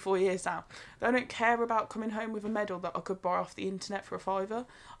long, 24 years now. I don't care about coming home with a medal that I could buy off the internet for $5.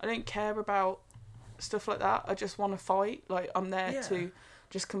 I don't care about stuff like that. I just want to fight. Like, I'm there to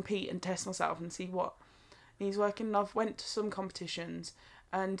just compete and test myself and see what needs working. And I've went to some competitions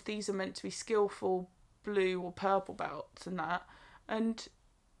and these are meant to be skillful blue or purple belts and that, and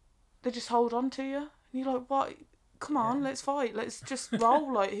they just hold on to you, and you're like, what? Come on, let's fight. Let's just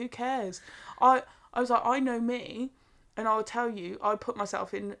roll. Like, who cares? I was like, I know me, and I'll tell you, I put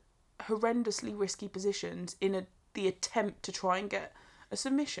myself in horrendously risky positions in the attempt to try and get a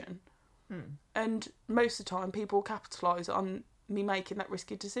submission. And most of the time, people capitalise on me making that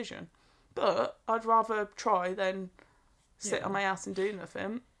risky decision. But I'd rather try than sit on my ass and do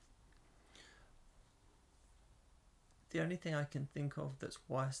nothing. The only thing I can think of that's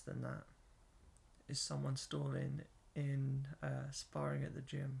worse than that is someone stalling in sparring at the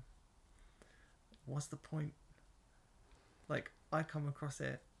gym. What's the point? Like, I've come across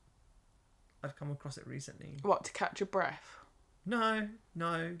it recently. What, to catch your breath? No,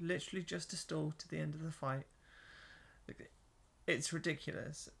 literally just to stall to the end of the fight. It's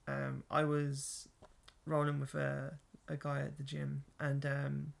ridiculous. I was rolling with a guy at the gym,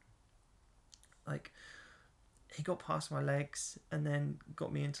 and like, he got past my legs and then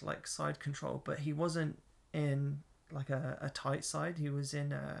got me into like side control, but he wasn't in like a tight side. He was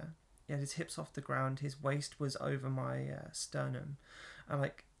in he had his hips off the ground, his waist was over my sternum, and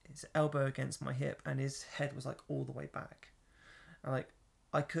like his elbow against my hip, and his head was like all the way back. And like,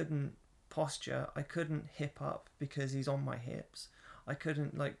 I couldn't posture, I couldn't hip up because he's on my hips. I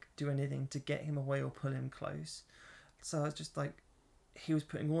couldn't like do anything to get him away or pull him close. So I was just like, he was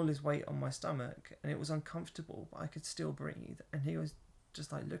putting all his weight on my stomach, and it was uncomfortable, but I could still breathe. And he was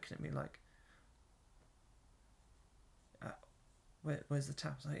just like looking at me like, where's the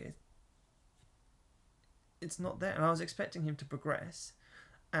tap? Like, it's not there. And I was expecting him to progress,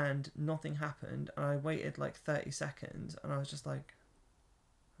 and nothing happened. And I waited like 30 seconds, and I was just like,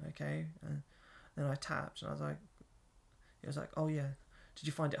 okay. And then I tapped, and I was like, he was like, oh yeah, did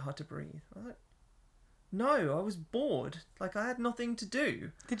you find it hard to breathe? I was like, no, I was bored. Like, I had nothing to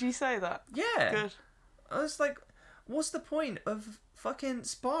do. Did you say that? Yeah. Good. I was like, what's the point of fucking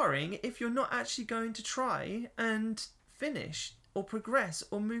sparring if you're not actually going to try and finish or progress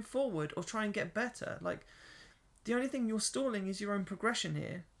or move forward or try and get better? Like, the only thing you're stalling is your own progression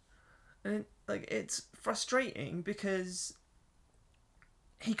here. And like, it's frustrating because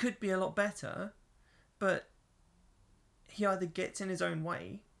he could be a lot better, but he either gets in his own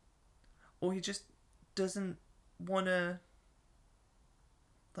way or he just doesn't want to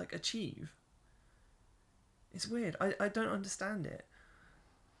like achieve. It's weird. I don't understand it.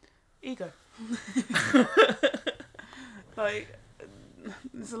 Ego. Like,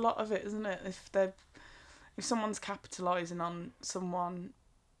 there's a lot of it, isn't it? If someone's capitalising on someone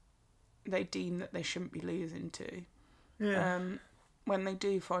they deem that they shouldn't be losing to, when they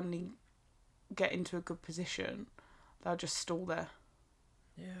do finally get into a good position, they'll just stall there.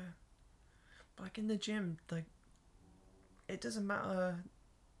 Yeah. Like in the gym, like, it doesn't matter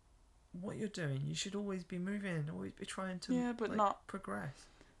what you're doing. You should always be moving, always be trying to but like, not progress.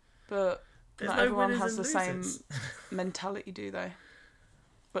 But There's not no everyone winners has and the same losers. mentality, do they?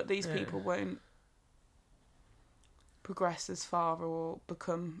 But these people won't progress as far or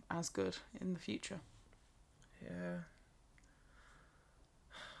become as good in the future. Yeah.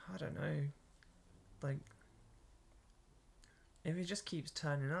 I don't know. Like, if he just keeps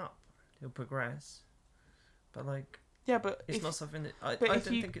turning up, he'll progress. But like, yeah, but it's not something that I but don't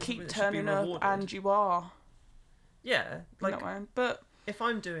if you think it's keep something that should be turning up rewarded. and you are, yeah, like, but if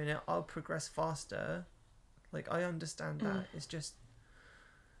I'm doing it, I'll progress faster. Like, I understand that. It's just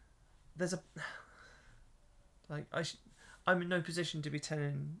there's a like I'm in no position to be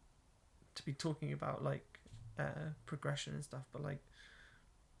talking about like progression and stuff, but like,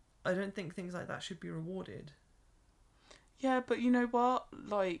 I don't think things like that should be rewarded. yeah, but you know what?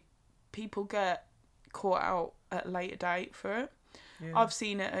 Like, people get caught out at a later date for it. Yeah. I've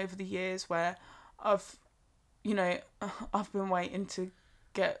seen it over the years where I've been waiting to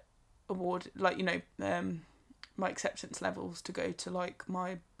get awarded, like, my acceptance levels to go to like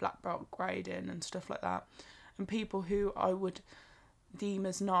my black belt grading and stuff like that. And people who I would deem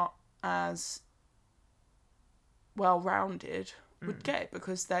as not as well-rounded would get it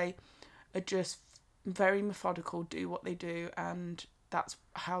because they are just very methodical, do what they do, and that's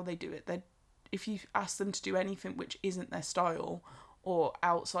how they do it. If you ask them to do anything which isn't their style or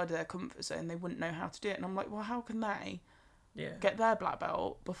outside of their comfort zone, they wouldn't know how to do it. And I'm like, well, how can they get their black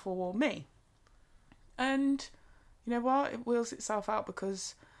belt before me? And you know what? It wheels itself out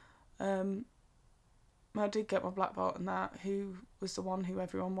because I did get my black belt, and that who was the one who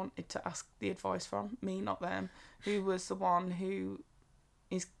everyone wanted to ask the advice from, me, not them. Who was the one who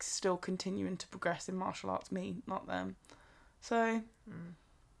is still continuing to progress in martial arts, me, not them. So,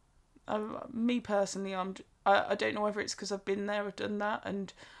 me personally, I don't know whether it's because I've been there or done that,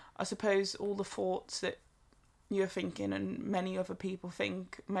 and I suppose all the thoughts that you're thinking and many other people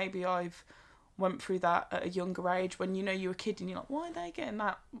think, maybe I've went through that at a younger age when you're a kid and you're like, why are they getting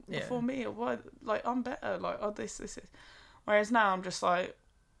that before me, or why, like, I'm better, like, oh, this is, whereas now I'm just like,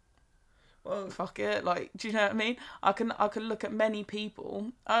 well, fuck it, like, do you know what I mean? I can look at many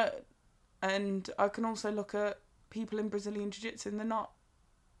people, and I can also look at people in Brazilian Jiu-Jitsu and they're not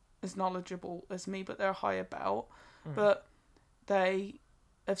as knowledgeable as me, but they're a higher belt, but they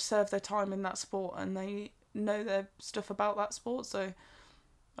have served their time in that sport and they know their stuff about that sport, so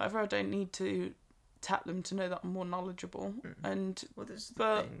either I don't need to tap them to know that I'm more knowledgeable. And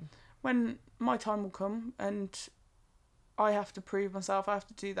but when my time will come and I have to prove myself, I have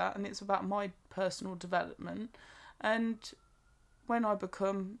to do that, and it's about my personal development, and when I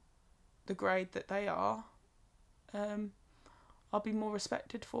become the grade that they are, I'll be more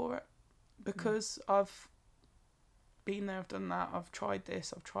respected for it, because I've been there, I've done that, I've tried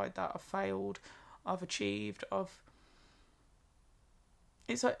this, I've tried that, I've failed, I've achieved,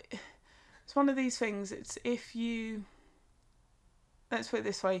 it's like, it's one of these things, it's let's put it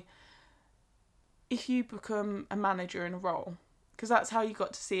this way, if you become a manager in a role, because that's how you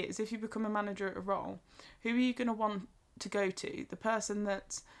got to see it, is if you become a manager at a role, who are you going to want to go to? The person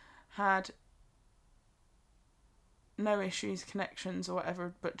that's had no issues, connections or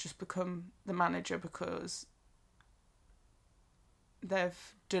whatever, but just become the manager because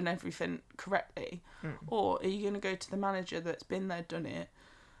they've done everything correctly? Or are you going to go to the manager that's been there, done it,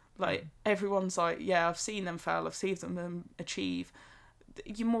 like everyone's like, yeah, I've seen them fail, I've seen them achieve,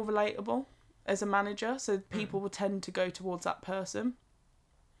 you're more relatable as a manager, so people will tend to go towards that person.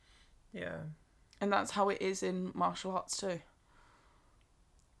 And that's how it is in martial arts too.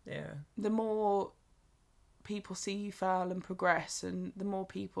 The more people see you fail and progress, and the more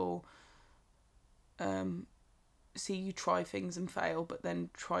people see you try things and fail but then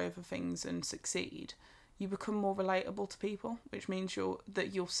try other things and succeed, you become more relatable to people, which means you'll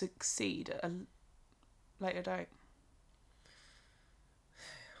succeed at a later date.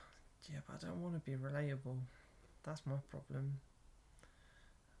 Yeah, but I don't want to be relatable. That's my problem.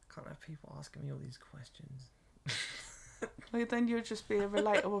 I can't have people asking me all these questions. Well, then you'll just be a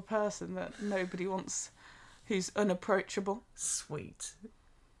relatable person that nobody wants, who's unapproachable. Sweet.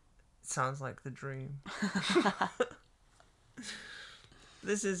 Sounds like the dream.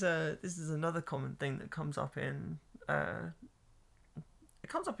 This is another common thing that comes up in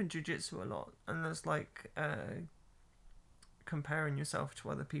jiu-jitsu a lot, and there's like comparing yourself to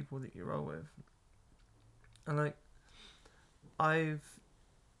other people that you roll with. And like, I've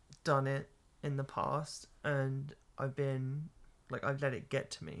done it in the past and I've let it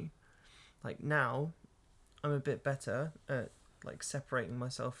get to me. Like, now I'm a bit better at like separating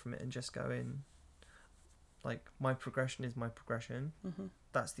myself from it and just going, like, my progression is my progression.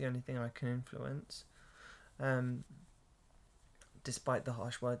 That's the only thing I can influence, despite the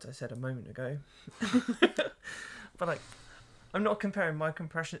harsh words I said a moment ago. But like, I'm not comparing my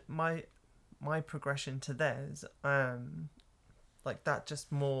progression to theirs. Like, that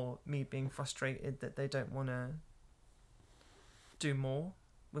just more me being frustrated that they don't want to do more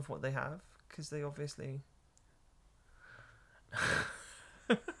with what they have, because they obviously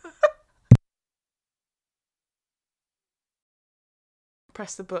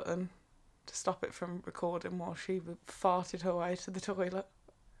press the button to stop it from recording while she farted her way to the toilet.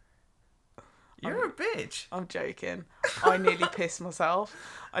 You're a bitch. I'm joking. I nearly pissed myself.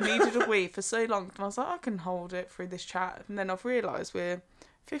 I needed a wee for so long, and I was like, I can hold it through this chat. And then I've realised we're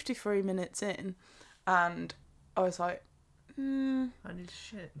 53 minutes in, and I was like, I need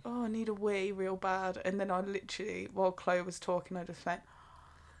shit. Oh, I need a wee real bad. And then I literally, while Chloe was talking, I just went,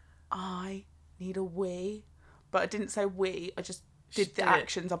 I need a wee. But I didn't say wee, I just did the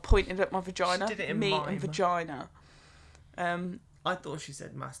actions. I pointed at my vagina. She did it in me mime. And vagina. I thought she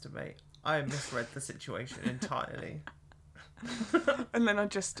said masturbate. I misread the situation entirely. And then I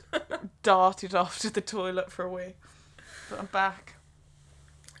just darted off to the toilet for a wee. But I'm back.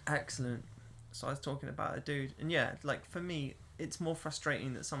 Excellent. So I was talking about a dude, and yeah, like, for me, it's more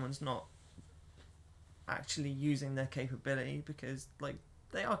frustrating that someone's not actually using their capability, because like,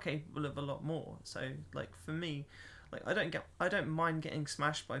 they are capable of a lot more. So like, for me, like, I don't mind getting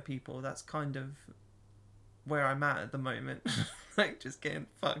smashed by people. That's kind of where I'm at the moment. Like, just getting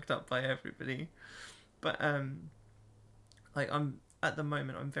fucked up by everybody. But like, at the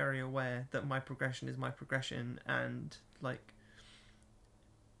moment I'm very aware that my progression is my progression, and like,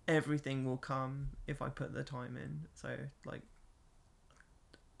 everything will come if I put the time in. So like,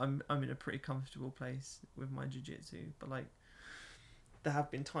 I'm in a pretty comfortable place with my jiu-jitsu, but like, there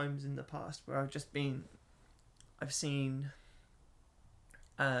have been times in the past where I've just been I've seen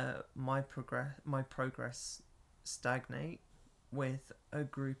my progress stagnate with a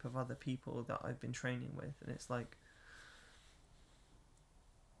group of other people that I've been training with, and it's like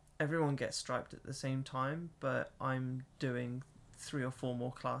everyone gets striped at the same time, but I'm doing 3 or 4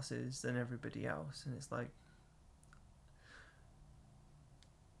 more classes than everybody else, and it's like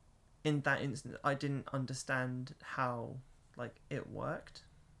in that instant I didn't understand how like it worked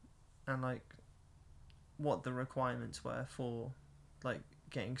and like what the requirements were for like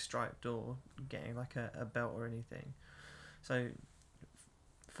getting striped or getting like a belt or anything. So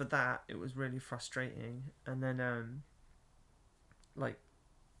for that it was really frustrating, and then like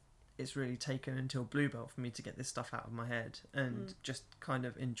it's really taken until blue belt for me to get this stuff out of my head and just kind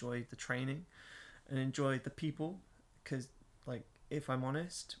of enjoy the training and enjoy the people, because like if I'm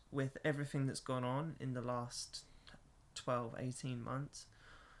honest, with everything that's gone on in the last 12-18 months,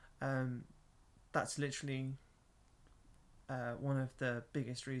 that's literally one of the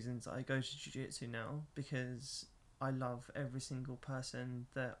biggest reasons I go to jiu-jitsu now, because I love every single person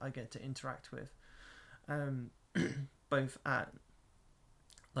that I get to interact with, both at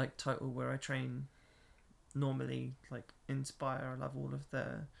like Total, where I train normally, like Inspire. I love all of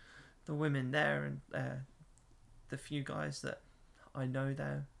the women there, and the few guys that I know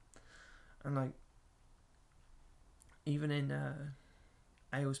there, and like even in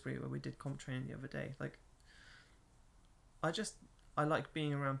Aylesbury where we did comp training the other day, like I like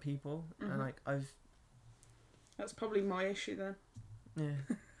being around people, and like That's probably my issue then.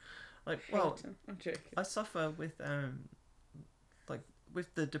 Yeah. Like, well, I'm joking. I suffer with like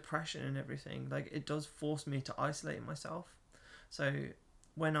with the depression and everything. Like, it does force me to isolate myself. So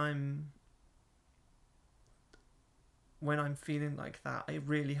when I'm feeling like that, I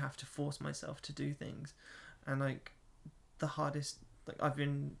really have to force myself to do things. And like the hardest, like I've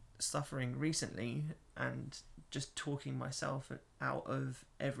been suffering recently and just talking myself out of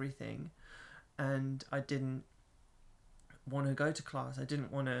everything, and I didn't want to go to class. I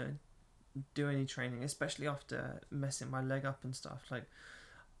didn't want to do any training, especially after messing my leg up and stuff. Like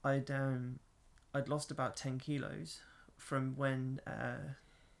I'd lost about 10 kilos from when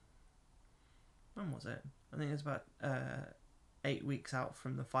was it? I think it was about 8 weeks out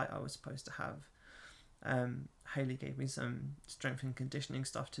from the fight I was supposed to have. Haley gave me some strength and conditioning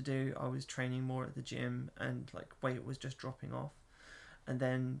stuff to do. I was training more at the gym, and like weight was just dropping off. And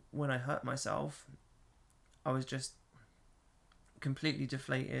then when I hurt myself, I was just completely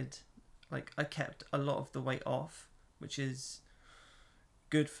deflated. Like I kept a lot of the weight off, which is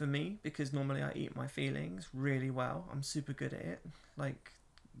good for me because normally I eat my feelings really well. I'm super good at it. Like,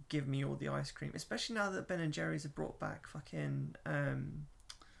 give me all the ice cream, especially now that Ben and Jerry's have brought back fucking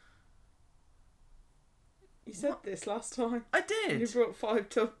You said this last time. I did. You brought 5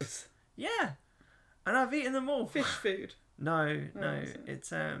 tubs. Yeah, and I've eaten them all. Fish food. No,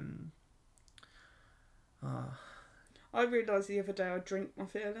 it's I realised the other day I drink my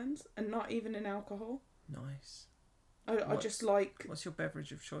feelings, and not even in alcohol. Nice. I just like... What's your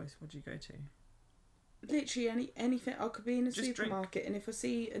beverage of choice? What do you go to? Literally anything. I could be in a Just supermarket, drink. and if I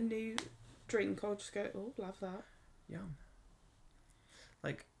see a new drink, I'll just go, oh, love that. Yum.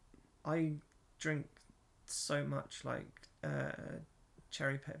 Like, I drink so much, like,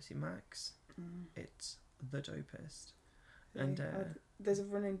 Cherry Pepsi Max. It's the dopest. Yeah, And there's a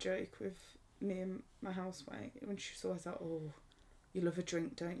running joke with me and my housemate. When she saw us, like, oh, you love a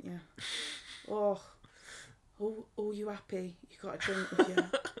drink, don't you? oh, you happy? You got a drink with you?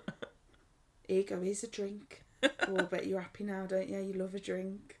 Here you go, here's a drink. Oh, I bet you're happy now, don't you? You love a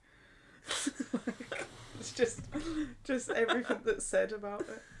drink. It's just everything that's said about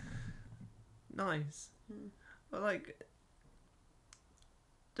it. Nice. But like,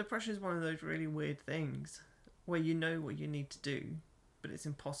 depression is one of those really weird things where you know what you need to do, but it's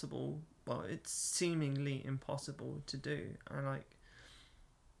impossible. Well, it's seemingly impossible to do. And like,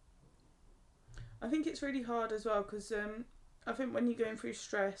 I think it's really hard as well because I think when you're going through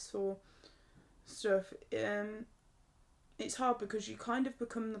stress or stuff, it's hard because you kind of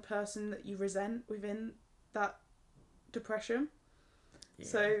become the person that you resent within that depression. Yeah.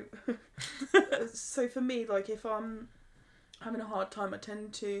 So for me, like if I'm having a hard time, I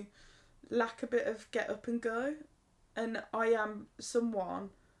tend to lack a bit of get up and go, and I am someone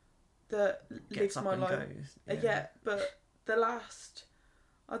that lives my life. Yeah, but the last,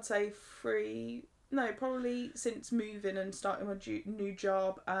 I'd say probably since moving and starting my new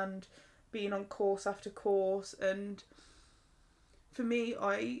job and being on course after course, and for me,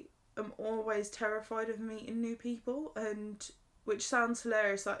 I am always terrified of meeting new people, and which sounds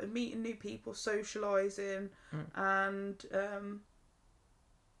hilarious, like meeting new people, socialising, and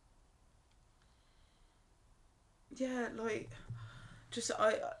yeah, like, just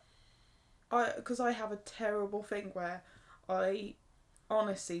because I have a terrible thing where I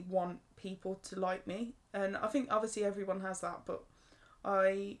honestly want people to like me, and I think obviously everyone has that, but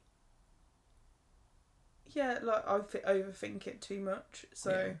I overthink it too much,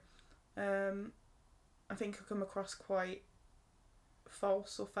 so I think I come across quite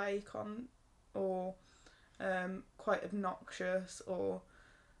false or fake or quite obnoxious, or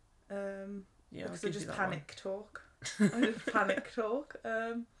because I just panic talk. I just panic talk.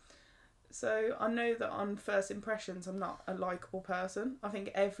 So I know that on first impressions I'm not a likeable person. I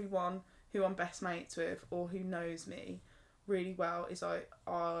think everyone who I'm best mates with or who knows me really well is like,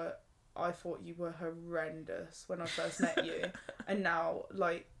 I thought you were horrendous when I first met you, and now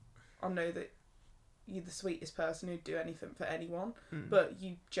like I know that you're the sweetest person who'd do anything for anyone, but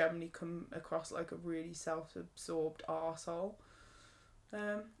you generally come across like a really self-absorbed arsehole.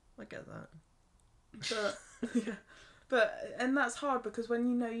 I get that. But yeah. And that's hard because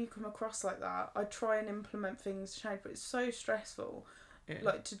when you come across like that, I try and implement things to change, but it's so stressful. Yeah.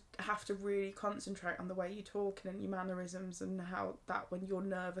 Like to have to really concentrate on the way you're talking and your mannerisms and how that when you're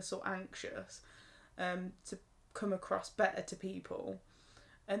nervous or anxious, to come across better to people.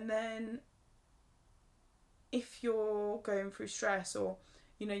 And then if you're going through stress or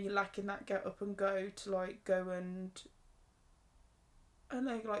you're lacking that get up and go to like go and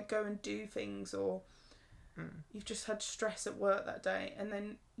go and do things, or you've just had stress at work that day, and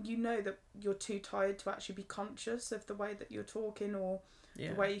then that you're too tired to actually be conscious of the way that you're talking or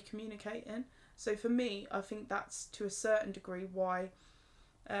the way you're communicating. So for me, I think that's to a certain degree why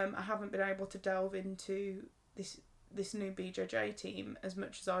I haven't been able to delve into this new BJJ team as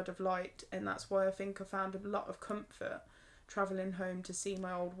much as I'd have liked, and that's why I think I found a lot of comfort travelling home to see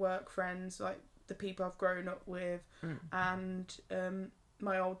my old work friends, like the people I've grown up with, and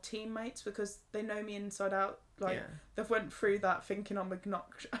my old teammates, because they know me inside out. Like they've went through that thinking I'm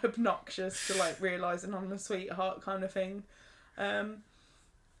obnoxious to like realising I'm a sweetheart kind of thing.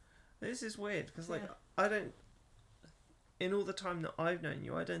 This is weird because like I don't, in all the time that I've known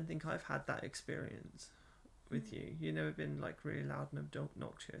you, I don't think I've had that experience with you. You've never been like really loud and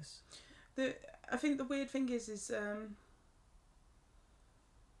obnoxious. I think the weird thing is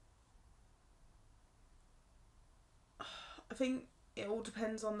I think it all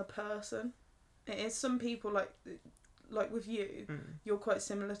depends on the person. It is some people like with you, you're quite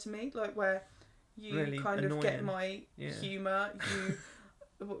similar to me, like where you really kind of get my humour,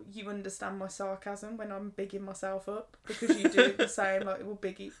 you understand my sarcasm when I'm bigging myself up, because you do the same, like we'll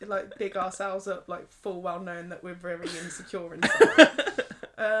big ourselves up like full well knowing that we're very insecure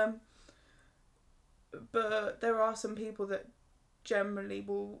inside. But there are some people that generally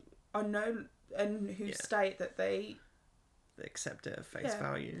I know and who state that they accept it at face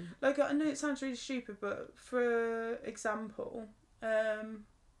value. Like I know it sounds really stupid, but for example,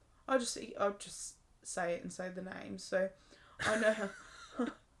 I'll just say it and say the name. So I know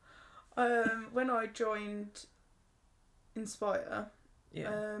when I joined Inspire,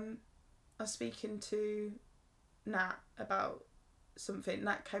 I was speaking to Nat about something.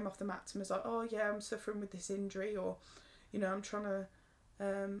 Nat came off the mats and was like, "Oh yeah, I'm suffering with this injury," or I'm trying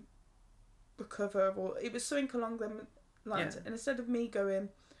to recover, or it was something along them lines. And instead of me going,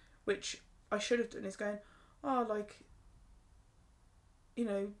 which I should have done, is going, "Oh, like,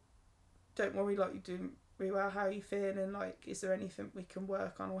 don't worry, like you're doing really well, how are you feeling, and like is there anything we can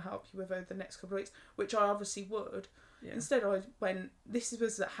work on or help you with over the next couple of weeks," which I obviously would. Instead I went, this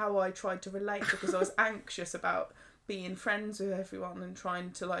was how I tried to relate, because I was anxious about being friends with everyone and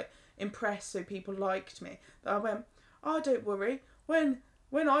trying to like impress so people liked me, that I went, "Oh, don't worry, when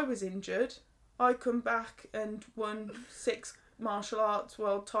I was injured I come back and won 6 martial arts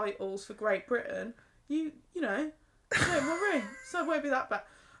world titles for Great Britain. You know, don't worry, so it won't be that bad."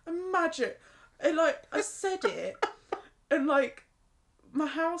 Imagine, and like I said it, and like my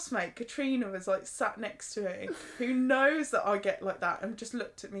housemate Katrina was like sat next to me, who knows that I get like that, and just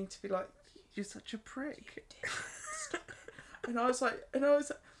looked at me to be like, "You're such a prick." Stop it. And I was like,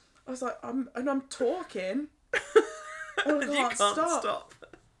 I'm talking, and I can't stop.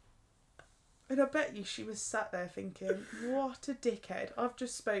 And I bet you she was sat there thinking, what a dickhead. I've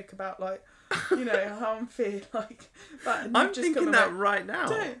just spoke about, like, how I'm feeling like that. And I'm just thinking that right now.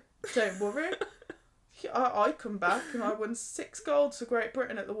 Don't worry. I come back and I won 6 golds for Great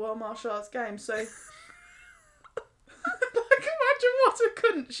Britain at the World Martial Arts Games. So, like, imagine what a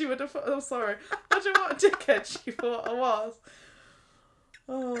cunt she would have thought. Oh, sorry. Imagine what a dickhead she thought I was.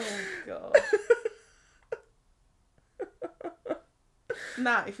 Oh, God.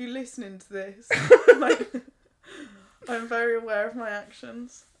 Nat, if you're listening to this, I'm very aware of my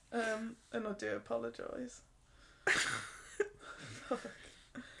actions, and I do apologise.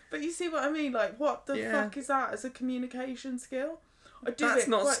 But you see what I mean? Like, what the Yeah. fuck is that as a communication skill? I do That's it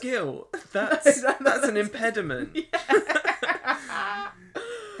not quite- skill. That's an impediment.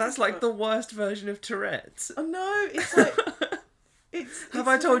 That's like the worst version of Tourette's. I know, it's like... Have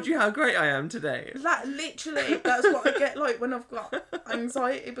I told you how great I am today? Literally, that's what I get like when I've got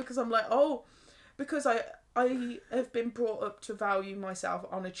anxiety, because I'm like, because I have been brought up to value myself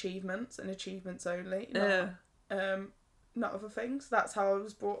on achievements and achievements only, not other things. That's how I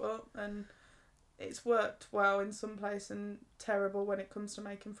was brought up, and it's worked well in some place and terrible when it comes to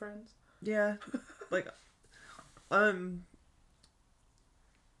making friends. Yeah, like I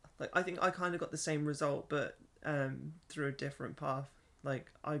think I kind of got the same result, but through a different path.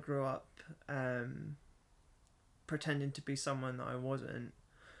 Like, I grew up pretending to be someone that I wasn't,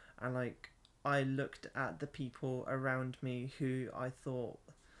 and like I looked at the people around me who I thought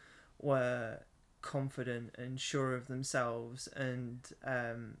were confident and sure of themselves, and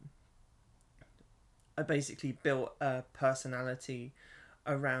I basically built a personality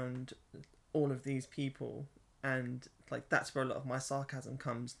around all of these people, and like that's where a lot of my sarcasm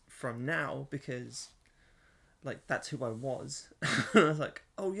comes from now, because like that's who I was. I was like,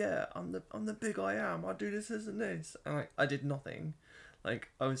 oh yeah, I'm the big I am. I do this and this, and like I did nothing. Like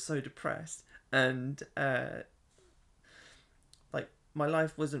I was so depressed, and like my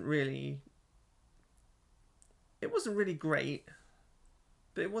life wasn't really great,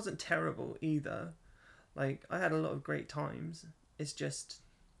 but it wasn't terrible either. Like I had a lot of great times. It's just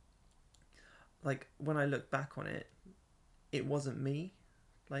like when I look back on it, it wasn't me,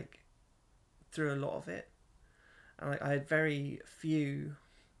 like through a lot of it. And like I had very few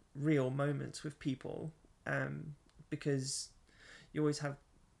real moments with people, because you always have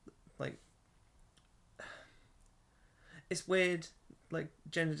like, it's weird, like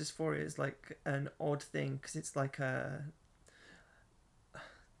gender dysphoria is like an odd thing, because it's like I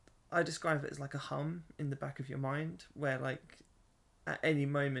describe it as like a hum in the back of your mind, where like at any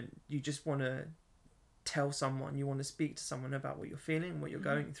moment you just want to tell someone, you want to speak to someone about what you're feeling, what you're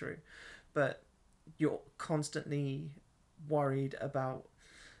going through, but you're constantly worried about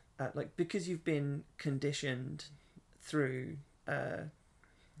like, because you've been conditioned through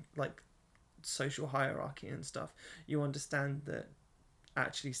like social hierarchy and stuff, you understand that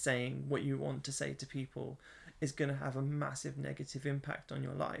actually saying what you want to say to people is going to have a massive negative impact on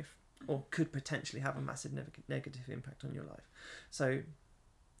your life, or could potentially have a massive negative impact on your life. So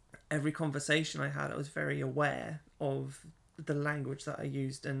every conversation I had, I was very aware of the language that I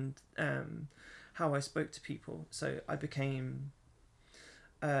used and how I spoke to people. So I became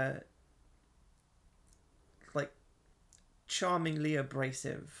like charmingly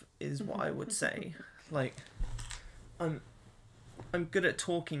abrasive is what I would say. Like I'm good at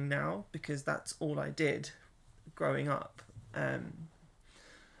talking now because that's all I did growing up. I'm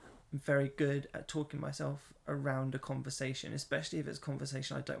very good at talking myself around a conversation, especially if it's a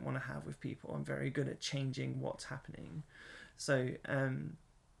conversation I don't want to have with people. I'm very good at changing what's happening. So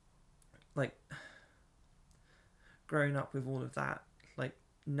like growing up with all of that, like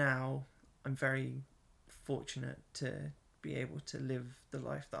now I'm very fortunate to be able to live the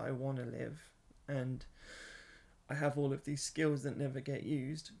life that I want to live, and I have all of these skills that never get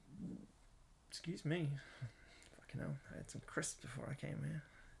used. Excuse me. Fucking hell, I had some crisps before I came here,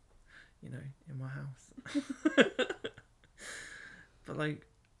 you know, in my house. But like,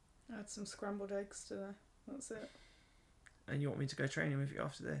 I had some scrambled eggs today. That's it. and you want me to go training with you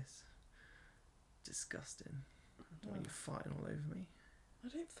after this? Disgusting. I don't want you farting all over me. I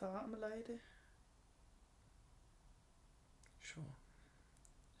don't fart, I'm a lady. Sure.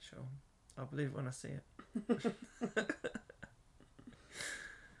 I'll believe it when I see it.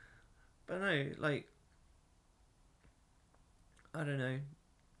 But no, like, I don't know,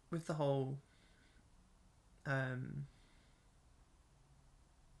 with the whole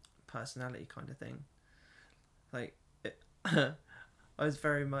personality kind of thing, like I was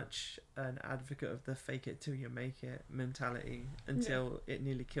very much an advocate of the fake it till you make it mentality until it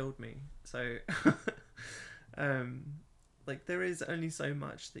nearly killed me. So like there is only so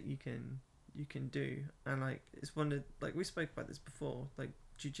much that you can do, and like it's one of, like we spoke about this before, like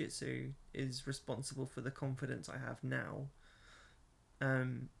jiu-jitsu is responsible for the confidence I have now,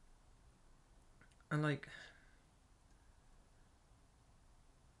 and like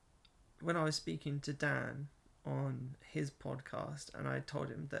when I was speaking to Dan on his podcast and I told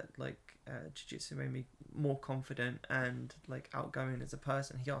him that like jiu-jitsu made me more confident and like outgoing as a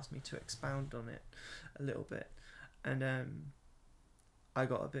person, he asked me to expound on it a little bit, and I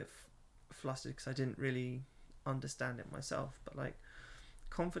got a bit flustered because I didn't really understand it myself. But like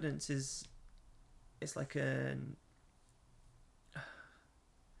confidence is, it's like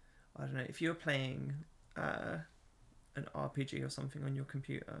I don't know, if you're playing an RPG or something on your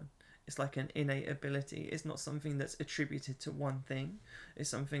computer, it's like an innate ability. It's not something that's attributed to one thing. It's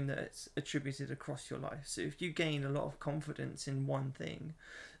something that's attributed across your life. So if you gain a lot of confidence in one thing,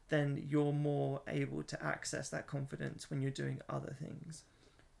 then you're more able to access that confidence when you're doing other things.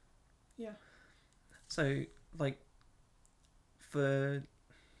 Yeah. So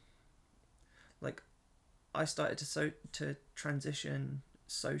I started to transition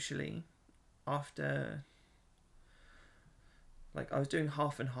socially after, I was doing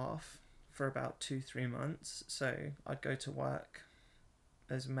half and half for about 2-3 months. So I'd go to work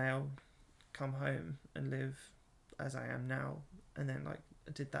as male, come home and live as I am now, and then I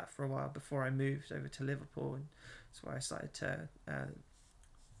did that for a while before I moved over to Liverpool, and that's where I started to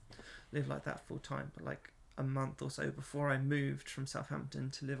live like that full time. But a month or so before I moved from Southampton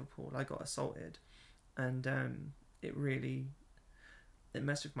to Liverpool, I got assaulted, and it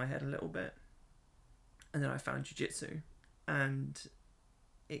messed with my head a little bit. And then I found jiu-jitsu, and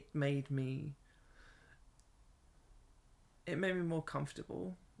it made me more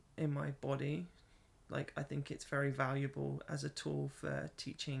comfortable in my body. I think it's very valuable as a tool for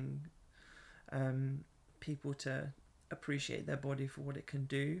teaching people to appreciate their body for what it can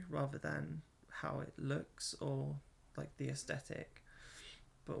do rather than how it looks or the aesthetic,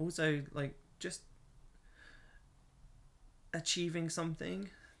 but also just achieving something.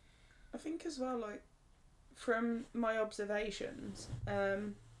 I think as well, from my observations,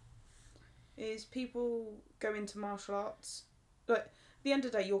 is people go into martial arts, at the end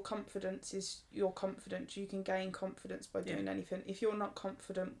of the day, your confidence is your confidence. You can gain confidence by doing anything. If you're not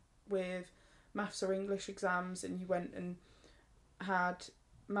confident with maths or English exams and you went and had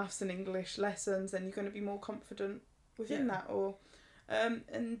maths and English lessons, then you're going to be more confident within that. Or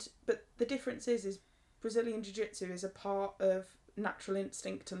but the difference is Brazilian Jiu-Jitsu is a part of natural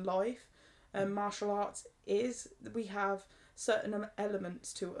instinct and life. Martial arts we have certain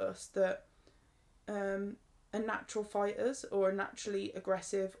elements to us that are natural fighters or are naturally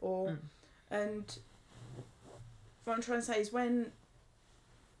aggressive, and what I'm trying to say is, when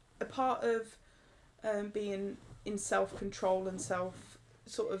a part of being in self-control and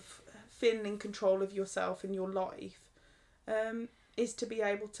sort of feeling in control of yourself and your life is to be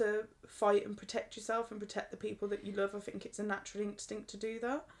able to fight and protect yourself and protect the people that you love. I think it's a natural instinct to do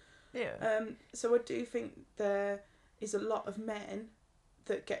that. So I do think there is a lot of men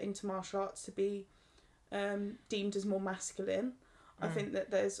that get into martial arts to be deemed as more masculine. I think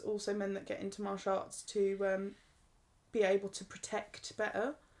that there's also men that get into martial arts to be able to protect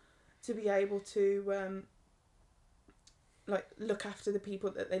better, to be able to look after the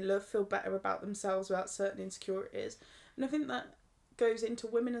people that they love, feel better about themselves, about certain insecurities. And I think that goes into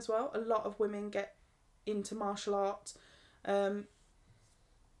women as well. A lot of women get into martial arts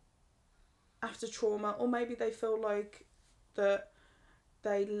after trauma, or maybe they feel like that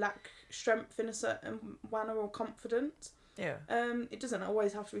they lack strength in a certain manner or confidence. It doesn't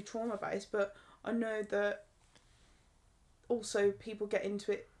always have to be trauma based, but I know that also people get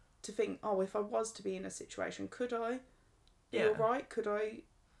into it to think, oh, if I was to be in a situation, could I be alright? Could I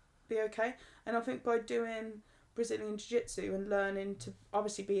be okay? And I think by doing Brazilian Jiu-Jitsu and learning to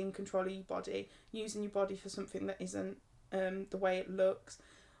obviously be in control of your body, using your body for something that isn't the way it looks,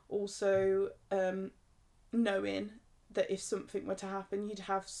 also knowing that if something were to happen, you'd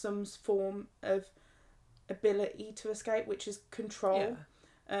have some form of ability to escape, which is control,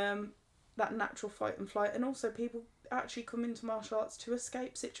 that natural fight and flight. And also people actually come into martial arts to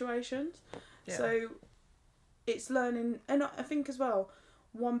escape situations. So it's learning. And I think as well,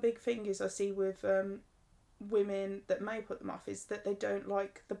 one big thing is I see with women that may put them off is that they don't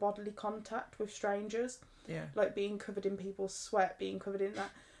like the bodily contact with strangers, like being covered in people's sweat, being covered in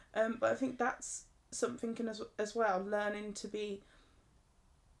that. But I think that's something as well, learning to be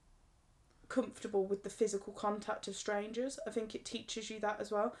comfortable with the physical contact of strangers. I think it teaches you that as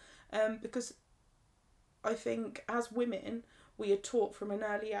well, because I think as women we are taught from an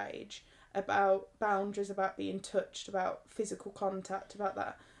early age about boundaries, about being touched, about physical contact, about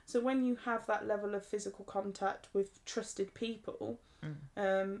that. So when you have that level of physical contact with trusted people,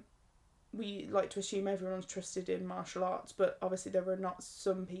 we like to assume everyone's trusted in martial arts, but obviously there are not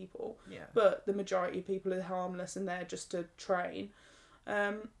some people. But the majority of people are harmless and they're just to train.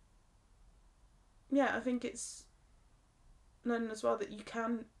 I think it's learning as well that you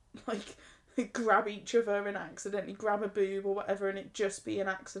can grab each other and accidentally grab a boob or whatever, and it just be an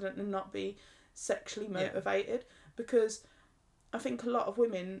accident and not be sexually motivated. Because I think a lot of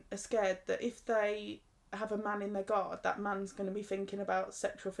women are scared that if they have a man in their guard, that man's going to be thinking about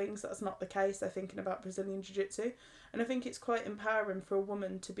sexual things. That's not the case. They're thinking about Brazilian Jiu-Jitsu. And I think it's quite empowering for a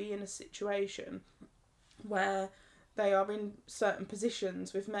woman to be in a situation where they are in certain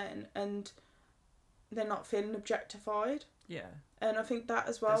positions with men and they're not feeling objectified. Yeah. And I think that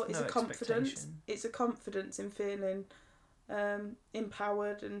as well is no a confidence. expectation. It's a confidence in feeling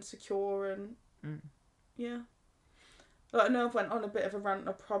empowered and secure and yeah. Like, I know I've went on a bit of a rant.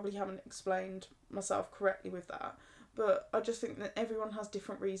 I probably haven't explained myself correctly with that, but I just think that everyone has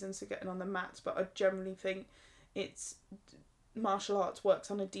different reasons for getting on the mats. But I generally think it's martial arts works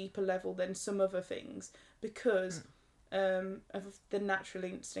on a deeper level than some other things because of the natural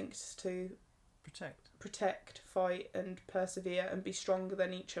instincts to protect, fight, and persevere and be stronger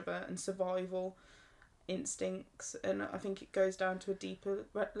than each other and survival instincts. And I think it goes down to a deeper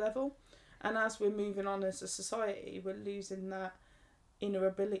level. And as we're moving on as a society, we're losing that inner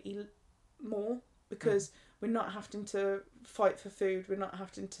ability more because we're not having to fight for food. We're not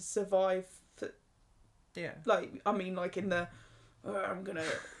having to survive for... Yeah. Like, I mean, like in the... I'm going to...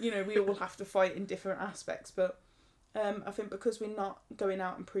 You know, we all have to fight in different aspects. But I think because we're not going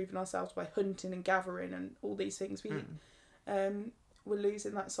out and proving ourselves by hunting and gathering and all these things, we're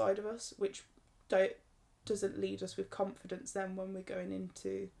losing that side of us, which doesn't lead us with confidence then when we're going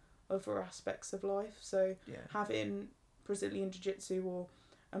into... other aspects of life. So having Brazilian Jiu-Jitsu or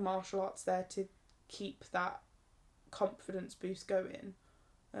a martial arts there to keep that confidence boost going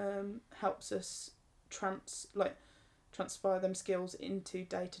helps us transfer them skills into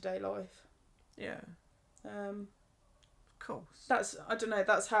day-to-day life. Yeah. Of course. That's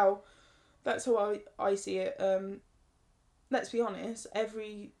how I see it. Let's be honest,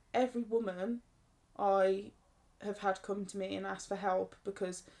 every woman I have had come to me and ask for help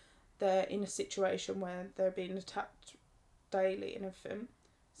because they're in a situation where they're being attacked daily and everything.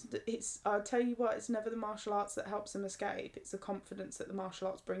 So I'll tell you what, it's never the martial arts that helps them escape. It's the confidence that the martial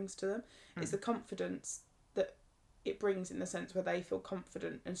arts brings to them. It's the confidence that it brings in the sense where they feel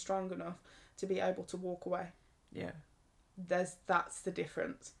confident and strong enough to be able to walk away. Yeah. That's the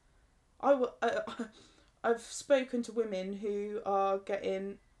difference. I've spoken to women who are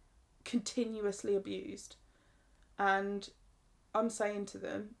getting continuously abused, and I'm saying to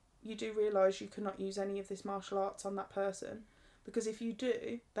them, you do realise you cannot use any of this martial arts on that person, because if you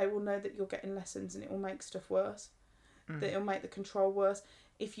do, they will know that you're getting lessons and it will make stuff worse. That it'll make the control worse.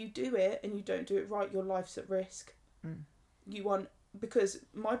 If you do it and you don't do it right, your life's at risk. Because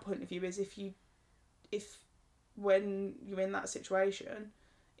my point of view is if when you're in that situation,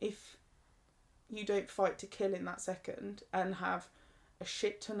 if you don't fight to kill in that second and have a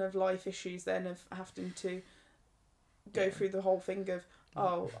shit ton of life issues then of having to go through the whole thing of,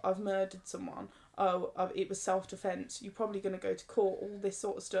 oh, I've murdered someone, it was self-defence, you're probably going to go to court, all this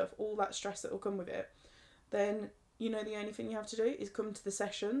sort of stuff, all that stress that will come with it, then you know the only thing you have to do is come to the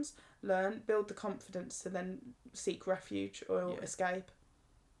sessions, learn, build the confidence to then seek refuge or escape.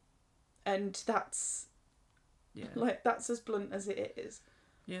 And that's that's as blunt as it is.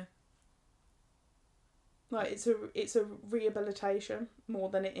 Yeah. Like it's a rehabilitation more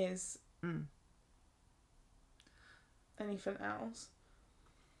than it is anything else.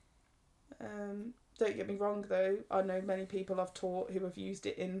 Don't get me wrong though, I know many people I've taught who have used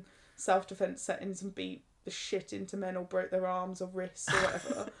it in self-defence settings and beat the shit into men or broke their arms or wrists or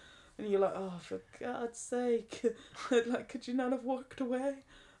whatever. And you're like, oh, for God's sake, like, could you not have walked away?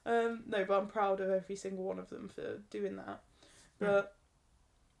 No, but I'm proud of every single one of them for doing that. But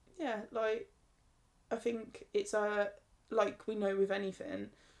yeah, like, I think it's like we know with anything,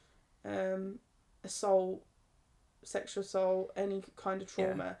 assault, sexual assault, any kind of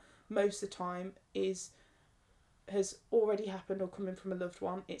trauma, most of the time has already happened or coming from a loved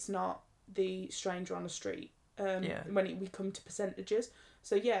one. It's not the stranger on the street. When we come to percentages.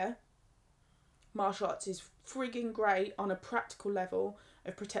 So yeah, martial arts is frigging great on a practical level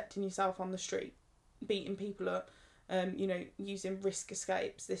of protecting yourself on the street, beating people up, using risk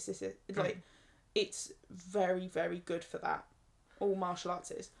escapes. This is it. Like, it's very, very good for that. All martial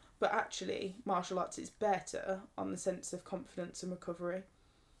arts is. But actually, martial arts is better on the sense of confidence and recovery.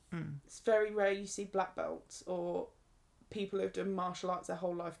 It's very rare you see black belts or people who've done martial arts their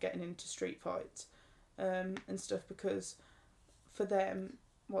whole life getting into street fights and stuff, because for them,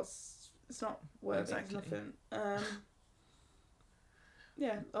 it's not worth it, it's nothing.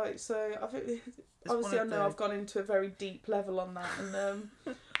 So I think, obviously I know I've gone into a very deep level on that, and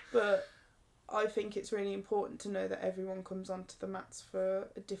but I think it's really important to know that everyone comes onto the mats for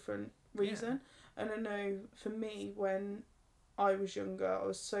a different reason. And I know for me, when I was younger, I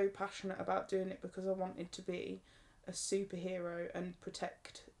was so passionate about doing it because I wanted to be a superhero and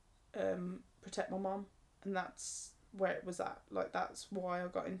protect my mum and that's where it was at. Like, that's why I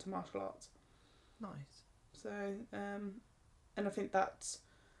got into martial arts. Nice. So, and I think that's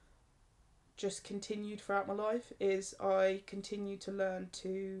just continued throughout my life, is I continue to learn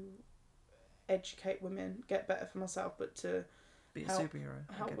to educate women, get better for myself, but to Be a help,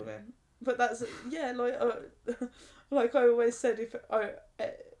 superhero. help women. But that's, yeah, like I always said,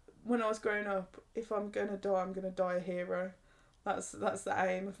 when I was growing up, if I'm gonna die, I'm gonna die a hero. That's the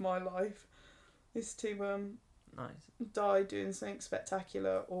aim of my life, is to Nice. die doing something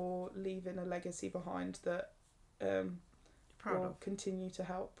spectacular or leaving a legacy behind that Proud will of. continue to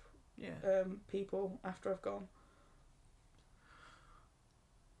help people after I've gone.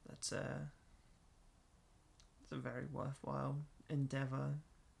 That's it's a very worthwhile endeavour.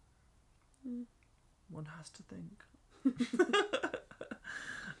 Mm. One has to think.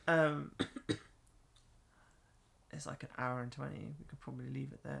 It's like an hour and 20. We could probably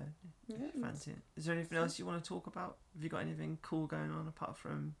leave it there. Yeah, If you fancy it. Is there anything else you want to talk about? Have you got anything cool going on apart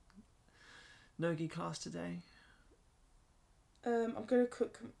from Nogi class today? I'm gonna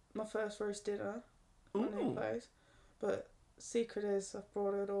cook my first roast dinner on a new Ooh. place, but secret is I've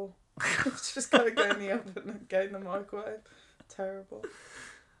brought it all. It's just gotta go in the oven and go in the microwave. Terrible.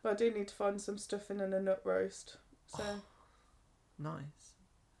 But I do need to find some stuffing and a nut roast. So Nice.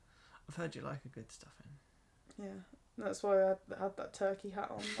 I've heard you like a good stuffing. yeah, that's why I had that turkey hat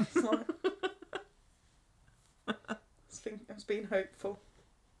on last night. I was being hopeful.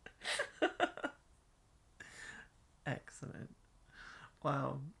 Excellent.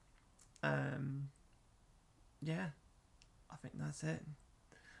 Well, yeah, I think that's it.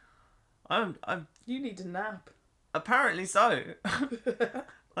 I'm You need a nap. apparently so.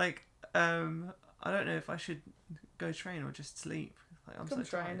 Like, I don't know if I should go train or just sleep. Like, I'm Come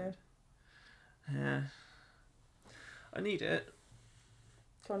so tired. training. Yeah, I need it.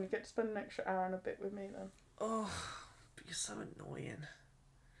 Come on, you get to spend an extra hour and a bit with me then. Oh, but you're so annoying.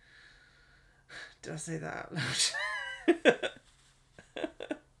 Did I say that out loud?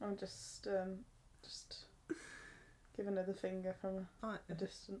 I'm just give another finger from a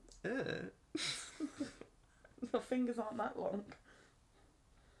distance. Your fingers aren't that long.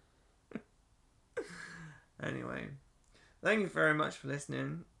 Anyway, thank you very much for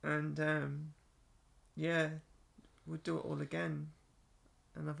listening, and yeah, we'll do it all again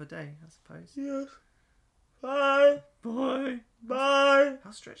another day, I suppose. Yes. Bye. Bye. Bye. How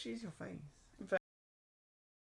stretchy is your face?